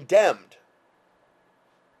be condemned."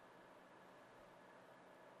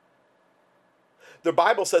 The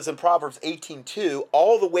Bible says in Proverbs 18:2,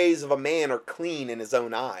 "All the ways of a man are clean in his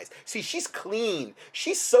own eyes." See, she's clean.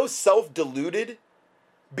 She's so self-deluded,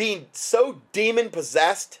 being so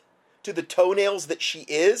demon-possessed to the toenails that she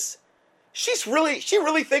is. She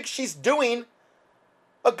really thinks she's doing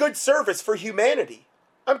a good service for humanity.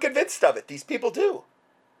 I'm convinced of it. These people do.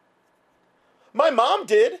 My mom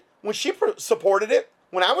did when she supported it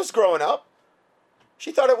when I was growing up.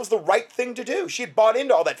 She thought it was the right thing to do. She had bought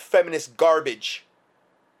into all that feminist garbage.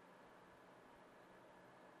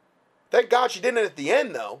 Thank God she didn't at the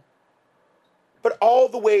end, though. But all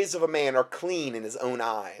the ways of a man are clean in his own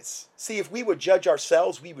eyes. See, if we would judge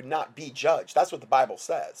ourselves, we would not be judged. That's what the Bible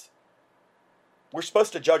says. We're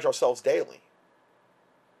supposed to judge ourselves daily.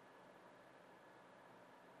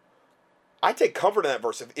 I take comfort in that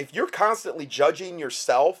verse. If you're constantly judging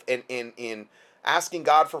yourself and in asking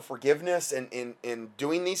God for forgiveness and in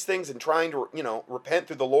doing these things and trying to, repent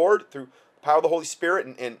through the Lord, through the power of the Holy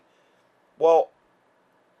Spirit, well,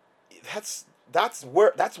 that's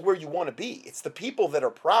where you want to be. It's the people that are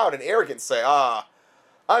proud and arrogant and say,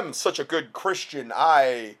 I'm such a good Christian,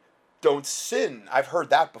 I don't sin. I've heard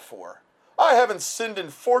that before. I haven't sinned in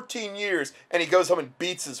 14 years, and he goes home and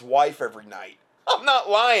beats his wife every night. I'm not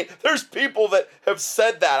lying. There's people that have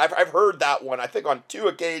said that. I've heard that one, I think, on 2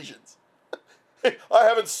 occasions. I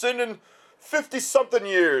haven't sinned in 50-something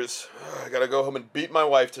years. I gotta go home and beat my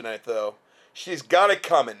wife tonight, though. She's got it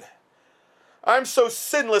coming. I'm so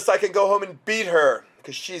sinless I can go home and beat her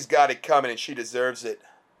because she's got it coming and she deserves it.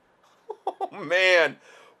 Oh, man.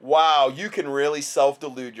 Wow, you can really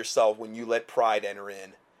self-delude yourself when you let pride enter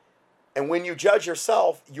in. And when you judge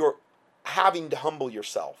yourself, you're having to humble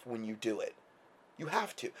yourself when you do it. You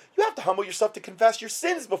have to. You have to humble yourself to confess your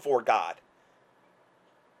sins before God.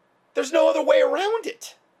 There's no other way around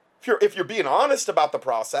it. If you're being honest about the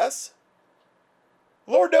process.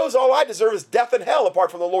 Lord knows all I deserve is death and hell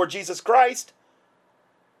apart from the Lord Jesus Christ.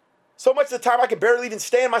 So much of the time I can barely even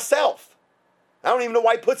stand myself. I don't even know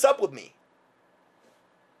why he puts up with me.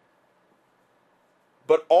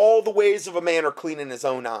 But all the ways of a man are clean in his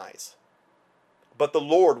own eyes. But the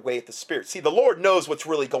Lord weigheth the spirit. See, the Lord knows what's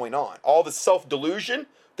really going on. All the self-delusion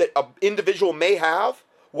that an individual may have,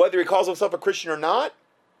 whether he calls himself a Christian or not,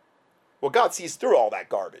 well, God sees through all that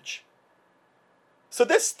garbage. So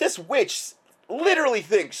this witch literally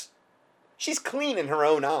thinks she's clean in her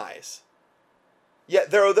own eyes.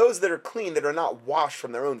 Yet there are those that are clean that are not washed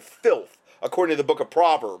from their own filth, according to the book of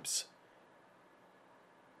Proverbs.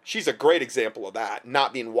 She's a great example of that,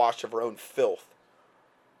 not being washed of her own filth.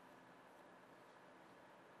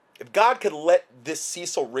 If God could let this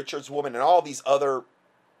Cecil Richards woman and all these other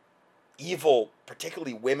evil,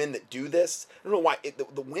 particularly women that do this, I don't know why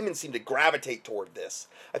the women seem to gravitate toward this.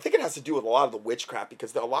 I think it has to do with a lot of the witchcraft,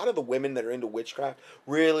 because a lot of the women that are into witchcraft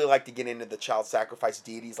really like to get into the child sacrifice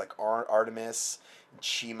deities like Artemis and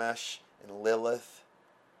Shemesh and Lilith.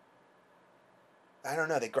 I don't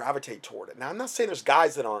know, they gravitate toward it. Now, I'm not saying there's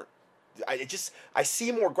guys that aren't. I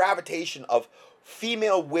see more gravitation of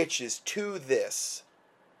female witches to this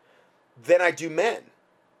than I do men.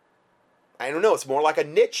 I don't know, it's more like a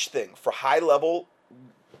niche thing for high-level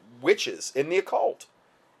witches in the occult.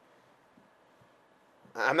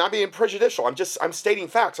 I'm not being prejudicial. I'm stating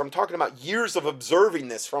facts. I'm talking about years of observing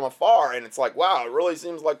this from afar, and it's like, wow, it really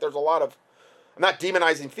seems like there's a lot of... I'm not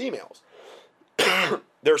demonizing females.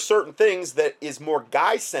 There are certain things that is more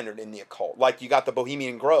guy-centered in the occult, like you got the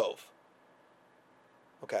Bohemian Grove.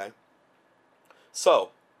 Okay? So,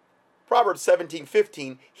 Proverbs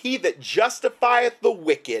 17:15, he that justifieth the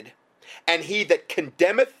wicked, and he that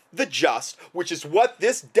condemneth the just, which is what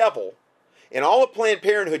this devil and all of Planned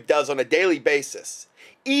Parenthood does on a daily basis,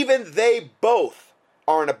 even they both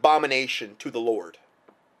are an abomination to the Lord.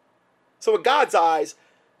 So in God's eyes,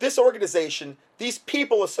 this organization, these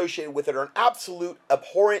people associated with it are an absolute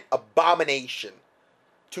abhorrent abomination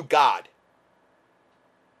to God.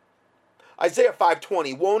 Isaiah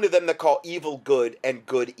 5:20, woe to them that call evil good and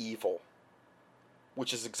good evil,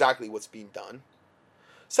 which is exactly what's being done.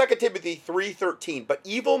 2 Timothy 3:13, but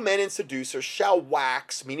evil men and seducers shall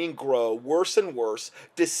wax, meaning grow, worse and worse,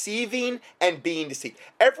 deceiving and being deceived.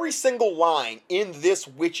 Every single line in this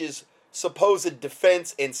witch's supposed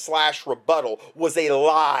defense and / rebuttal was a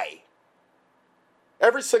lie.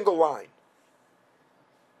 Every single line.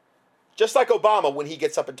 Just like Obama when he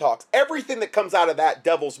gets up and talks. Everything that comes out of that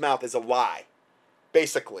devil's mouth is a lie,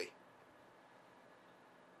 basically.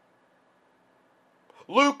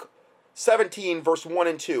 Luke 17, verse 1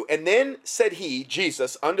 and 2. And then said he,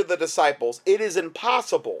 Jesus, unto the disciples, it is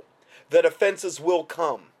impossible that offenses will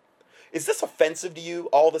come. Is this offensive to you,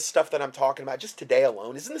 all the stuff that I'm talking about, just today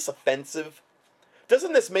alone? Isn't this offensive?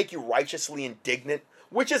 Doesn't this make you righteously indignant?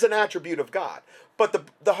 Which is an attribute of God. But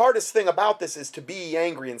the hardest thing about this is to be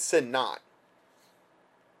angry and sin not.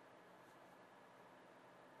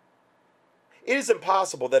 It is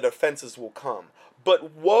impossible that offenses will come,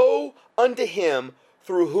 but woe unto him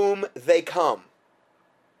through whom they come.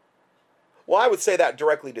 Well, I would say that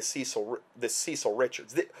directly to Cecil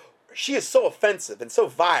Richards. She is so offensive and so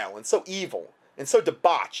vile and so evil and so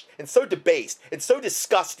debauched and so debased and so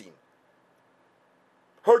disgusting.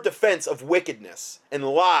 Her defense of wickedness and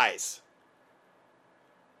lies.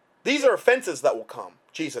 These are offenses that will come,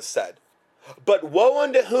 Jesus said. But woe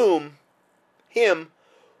unto him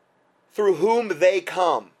through whom they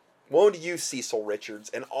come. Woe unto you, Cecil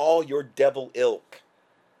Richards, and all your devil ilk.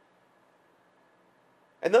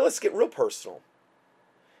 And then let's get real personal.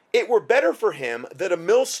 It were better for him that a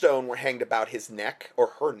millstone were hanged about his neck,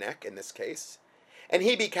 or her neck in this case, and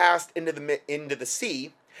he be cast into the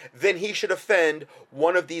sea, than he should offend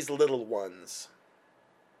one of these little ones.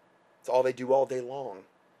 That's all they do all day long.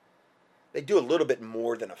 They do a little bit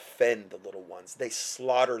more than offend the little ones. They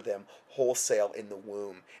slaughter them wholesale in the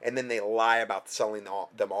womb, and then they lie about selling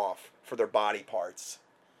them off for their body parts.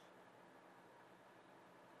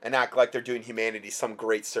 And act like they're doing humanity some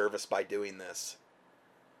great service by doing this.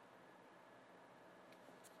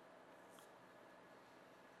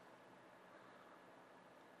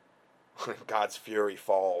 When God's fury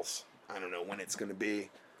falls, I don't know when it's going to be,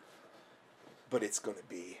 but it's going to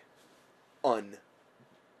be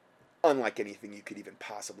unlike anything you could even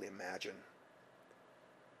possibly imagine.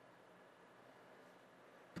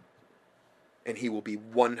 And he will be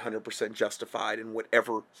 100% justified in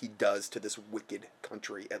whatever he does to this wicked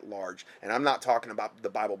country at large. And I'm not talking about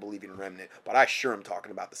the Bible-believing remnant, but I sure am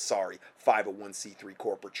talking about the sorry 501c3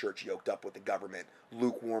 corporate church yoked up with the government,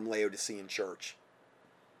 lukewarm Laodicean church,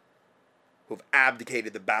 who have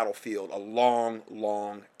abdicated the battlefield a long,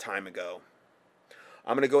 long time ago.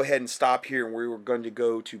 I'm going to go ahead and stop here, and we're going to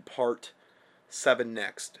go to part 7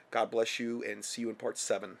 next. God bless you, and see you in part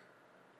 7.